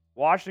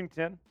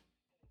 Washington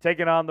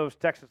taking on those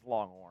Texas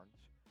Longhorns,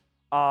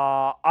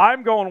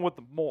 I'm going with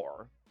the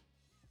more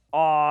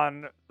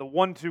on the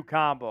 1-2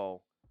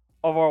 combo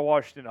of our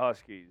Washington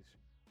Huskies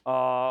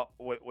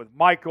with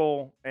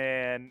Michael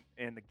and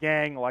the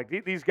gang. Like,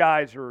 these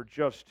guys are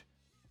just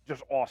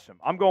awesome.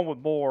 I'm going with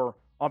more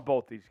on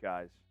both these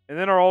guys. And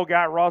then our old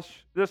guy Russ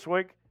this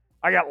week,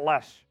 I got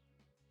less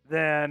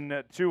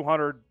than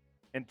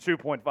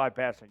 202.5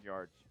 passing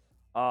yards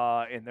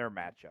in their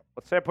matchup.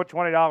 Let's say I put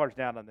 $20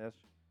 down on this.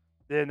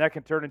 Then that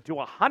can turn into $100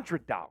 on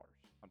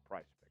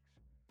Prize Picks.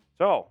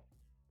 So,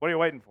 what are you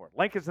waiting for?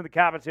 Link is in the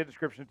comments and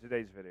description of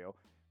today's video.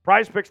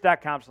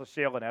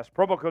 PrizePicks.com/CLNS.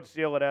 Promo code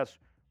CLNS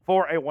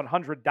for a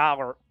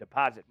 $100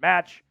 deposit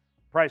match.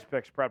 Prize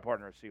Picks, proud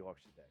partner of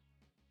Seahawks today.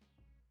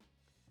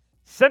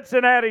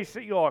 Cincinnati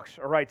Seahawks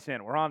writes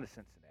in. We're on to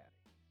Cincinnati.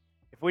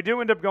 If we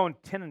do end up going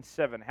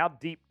 10-7, how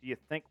deep do you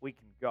think we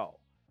can go?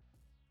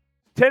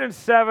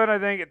 10-7, I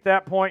think at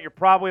that point you're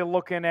probably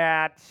looking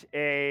at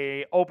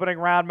a opening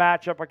round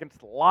matchup against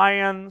the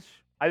Lions.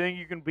 I think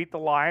you can beat the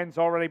Lions.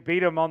 Already beat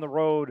them on the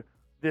road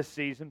this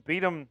season. Beat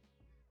them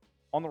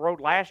on the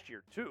road last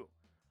year too.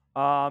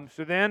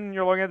 So then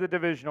you're looking at the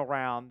divisional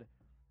round.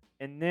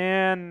 And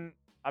then,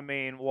 I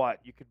mean, what?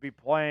 You could be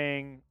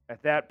playing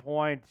at that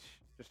point,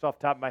 just off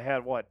the top of my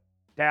head, what?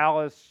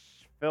 Dallas,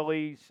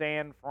 Philly,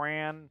 San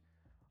Fran.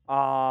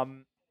 I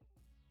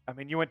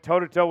mean, you went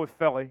toe-to-toe with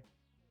Philly.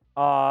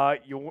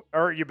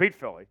 You beat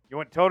Philly. You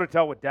went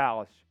toe-to-toe with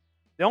Dallas.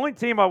 The only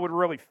team I would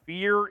really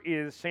fear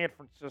is San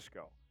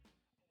Francisco.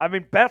 I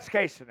mean, best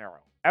case scenario,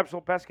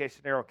 absolute best case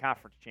scenario,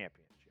 conference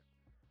championship.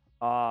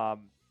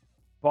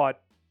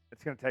 But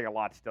it's going to take a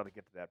lot still to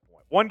get to that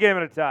point. One game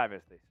at a time,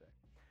 as they say.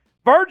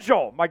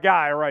 Virgil, my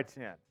guy, writes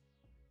in.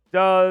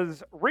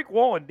 Does Rick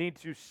Wallen need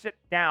to sit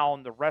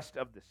down the rest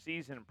of the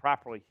season and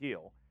properly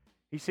heal?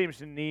 He seems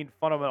to need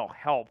fundamental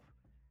help.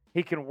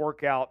 He can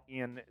work out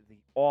in the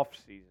off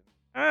season.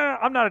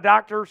 I'm not a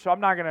doctor, so I'm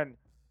not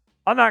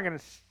gonna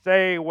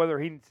say whether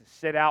he needs to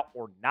sit out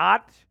or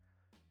not.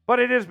 But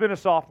it has been a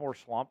sophomore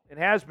slump. It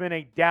has been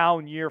a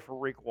down year for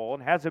Rick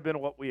Wallen. It hasn't been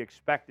what we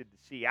expected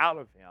to see out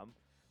of him.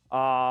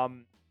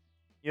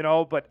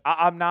 But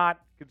I'm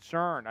not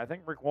concerned. I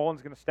think Rick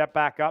Wallen's going to step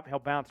back up. He'll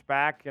bounce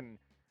back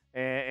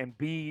and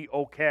be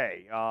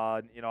okay.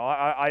 I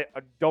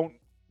don't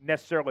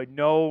necessarily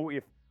know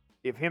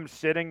if him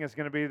sitting is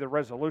going to be the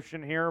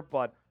resolution here,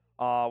 but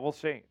we'll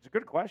see. It's a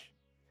good question.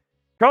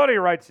 Cody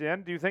writes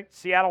in, do you think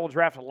Seattle will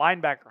draft a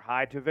linebacker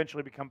high to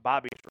eventually become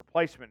Bobby's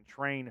replacement and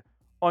train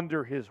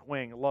under his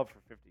wing? Love for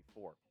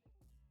 54.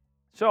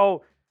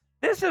 So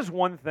this is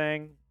one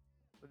thing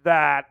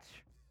that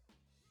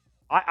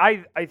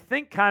I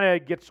think kind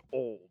of gets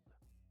old,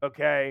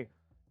 okay?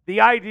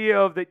 The idea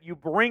of that you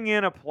bring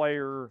in a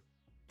player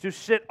to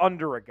sit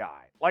under a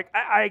guy. Like,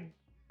 I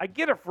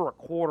get it for a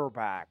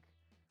quarterback,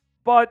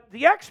 but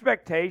the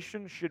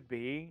expectation should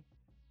be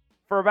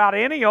for about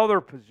any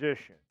other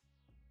position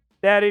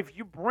that if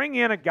you bring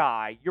in a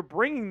guy, you're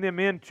bringing them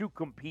in to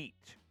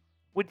compete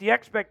with the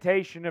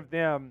expectation of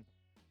them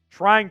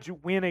trying to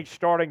win a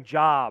starting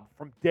job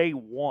from day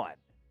one.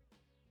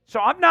 So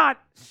I'm not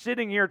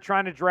sitting here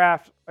trying to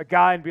draft a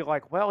guy and be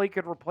like, well, he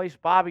could replace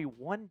Bobby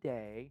one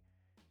day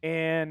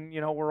and,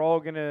 we're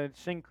all going to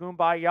sing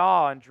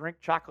Kumbaya and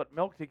drink chocolate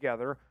milk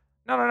together.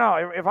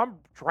 No. If I'm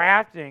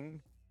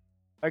drafting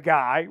a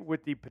guy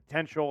with the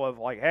potential of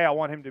like, hey, I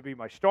want him to be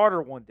my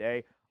starter one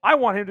day, I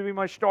want him to be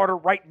my starter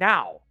right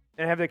now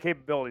and have the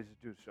capabilities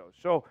to do so.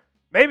 So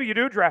maybe you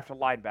do draft a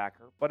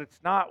linebacker, but it's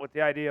not with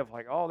the idea of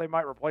like, oh, they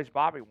might replace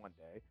Bobby one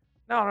day.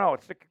 No,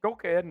 it's to go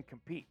ahead and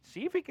compete.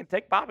 See if he can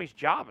take Bobby's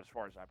job as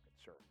far as I'm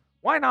concerned.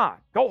 Why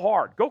not? Go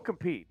hard. Go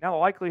compete. Now, the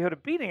likelihood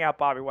of beating out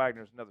Bobby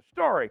Wagner is another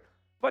story.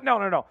 But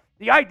no.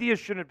 The idea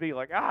shouldn't be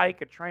like, he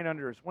could train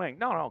under his wing.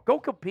 No. Go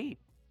compete.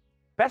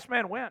 Best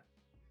man win.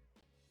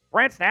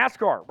 Brant's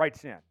NASCAR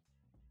writes in.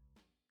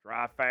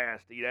 Drive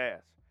fast, eat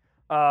ass.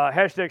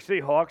 Hashtag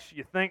Seahawks.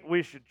 You think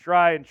we should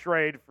try and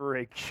trade for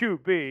a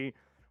QB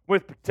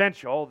with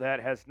potential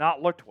that has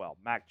not looked well?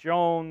 Mac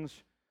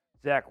Jones,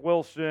 Zach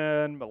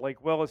Wilson,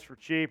 Malik Willis for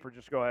cheap, or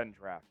just go ahead and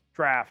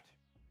draft.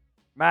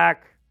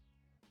 Mac,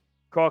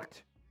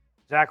 cooked.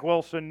 Zach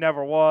Wilson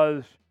never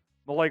was.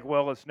 Malik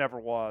Willis never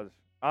was.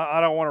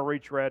 I don't want to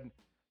retread.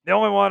 The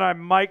only one I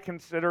might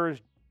consider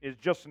is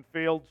Justin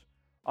Fields.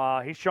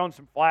 He's shown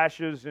some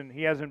flashes, and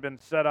he hasn't been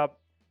set up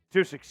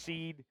to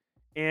succeed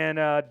in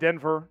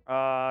Denver.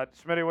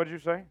 Smitty, what did you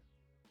say?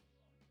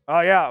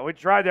 Yeah, we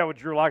tried that with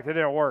Drew Lock. That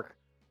didn't work.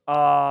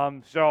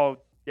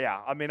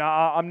 Yeah, I mean,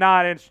 I'm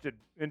not interested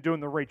in doing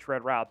the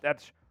retread route.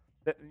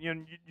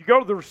 You go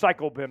to the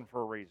recycle bin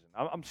for a reason.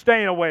 I'm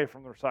staying away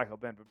from the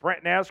recycle bin. But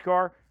Brent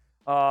NASCAR,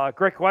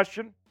 great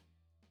question.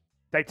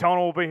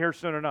 Daytona will be here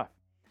soon enough.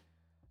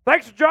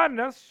 Thanks for joining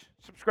us.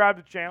 Subscribe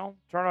to the channel.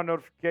 Turn on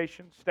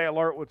notifications. Stay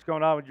alert what's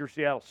going on with your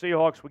Seattle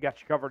Seahawks. We got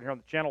you covered here on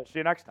the channel. See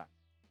you next time.